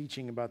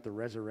teaching about the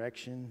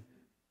resurrection,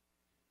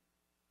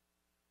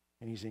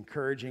 and he's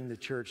encouraging the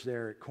church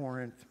there at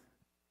Corinth.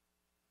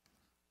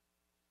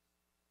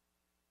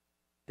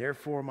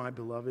 Therefore, my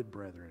beloved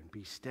brethren,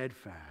 be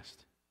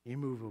steadfast,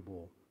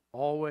 immovable,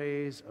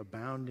 always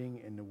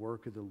abounding in the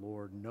work of the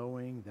Lord,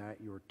 knowing that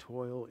your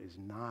toil is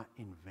not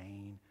in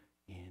vain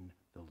in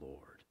the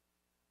Lord.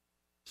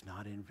 It's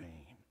not in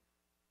vain.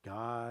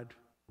 God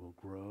will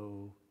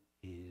grow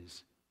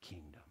His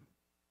kingdom.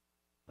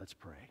 Let's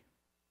pray.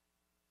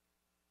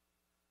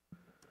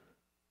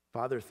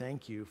 Father,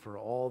 thank you for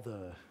all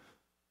the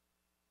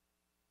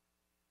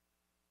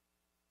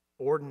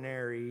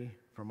ordinary,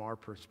 from our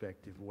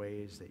perspective,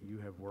 ways that you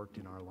have worked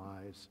in our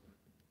lives,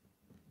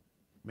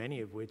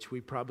 many of which we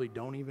probably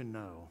don't even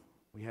know.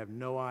 We have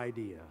no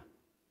idea.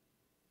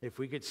 If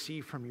we could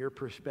see from your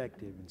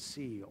perspective and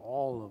see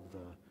all of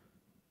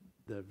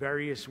the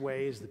various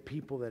ways, the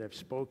people that have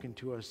spoken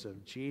to us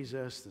of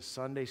Jesus, the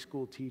Sunday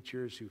school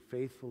teachers who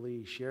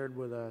faithfully shared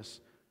with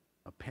us,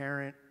 a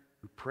parent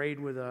who prayed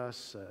with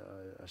us,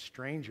 a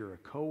stranger, a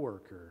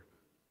coworker,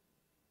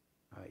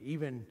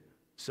 even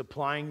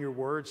supplying your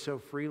word so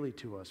freely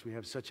to us. We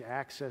have such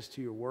access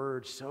to your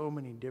word, so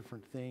many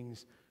different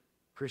things,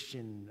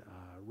 Christian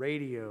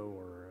radio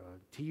or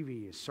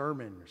TV, a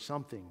sermon or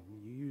something.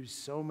 You use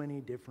so many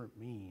different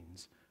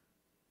means,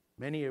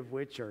 many of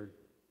which are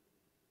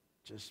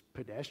just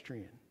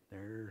pedestrian.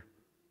 They're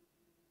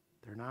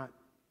not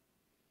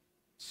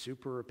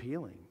super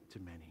appealing to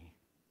many.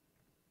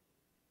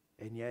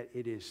 And yet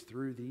it is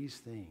through these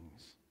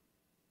things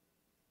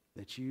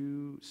that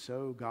you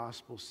sow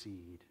gospel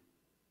seed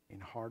in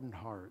hardened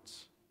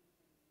hearts,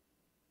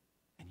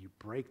 and you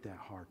break that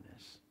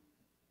hardness,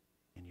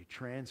 and you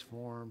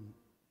transform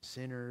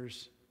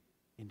sinners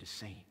into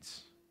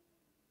saints.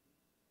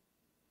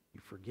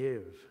 You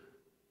forgive,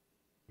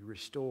 you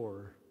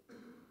restore,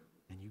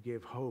 and you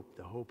give hope,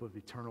 the hope of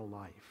eternal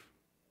life.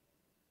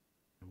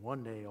 And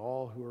one day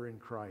all who are in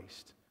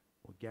Christ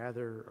will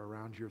gather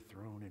around your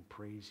throne and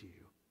praise you.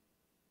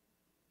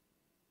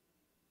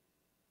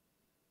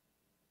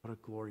 What a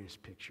glorious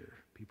picture.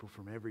 People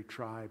from every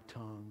tribe,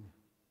 tongue,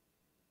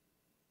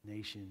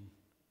 nation.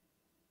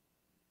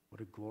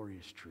 What a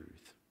glorious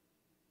truth.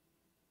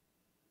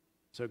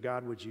 So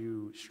God, would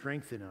you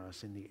strengthen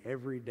us in the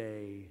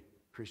everyday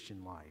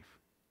Christian life,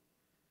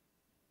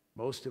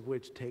 most of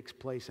which takes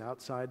place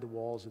outside the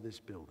walls of this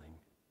building.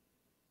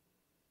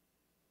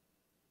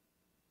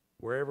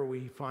 Wherever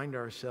we find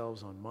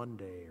ourselves on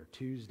Monday or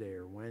Tuesday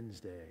or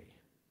Wednesday,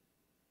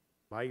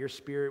 by your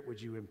Spirit,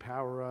 would you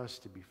empower us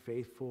to be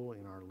faithful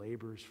in our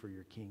labors for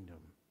your kingdom,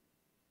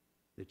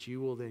 that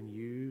you will then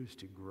use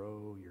to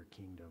grow your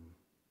kingdom,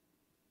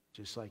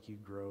 just like you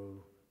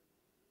grow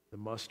the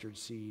mustard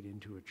seed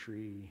into a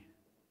tree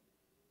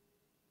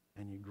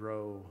and you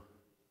grow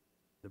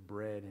the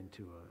bread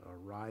into a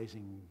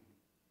rising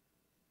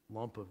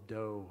lump of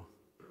dough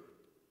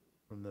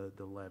from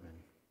the leaven.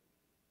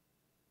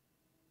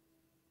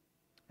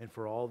 And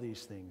for all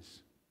these things,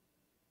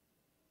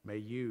 may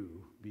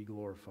you be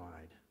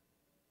glorified.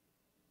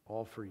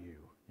 All for you.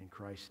 In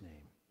Christ's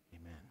name,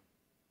 amen.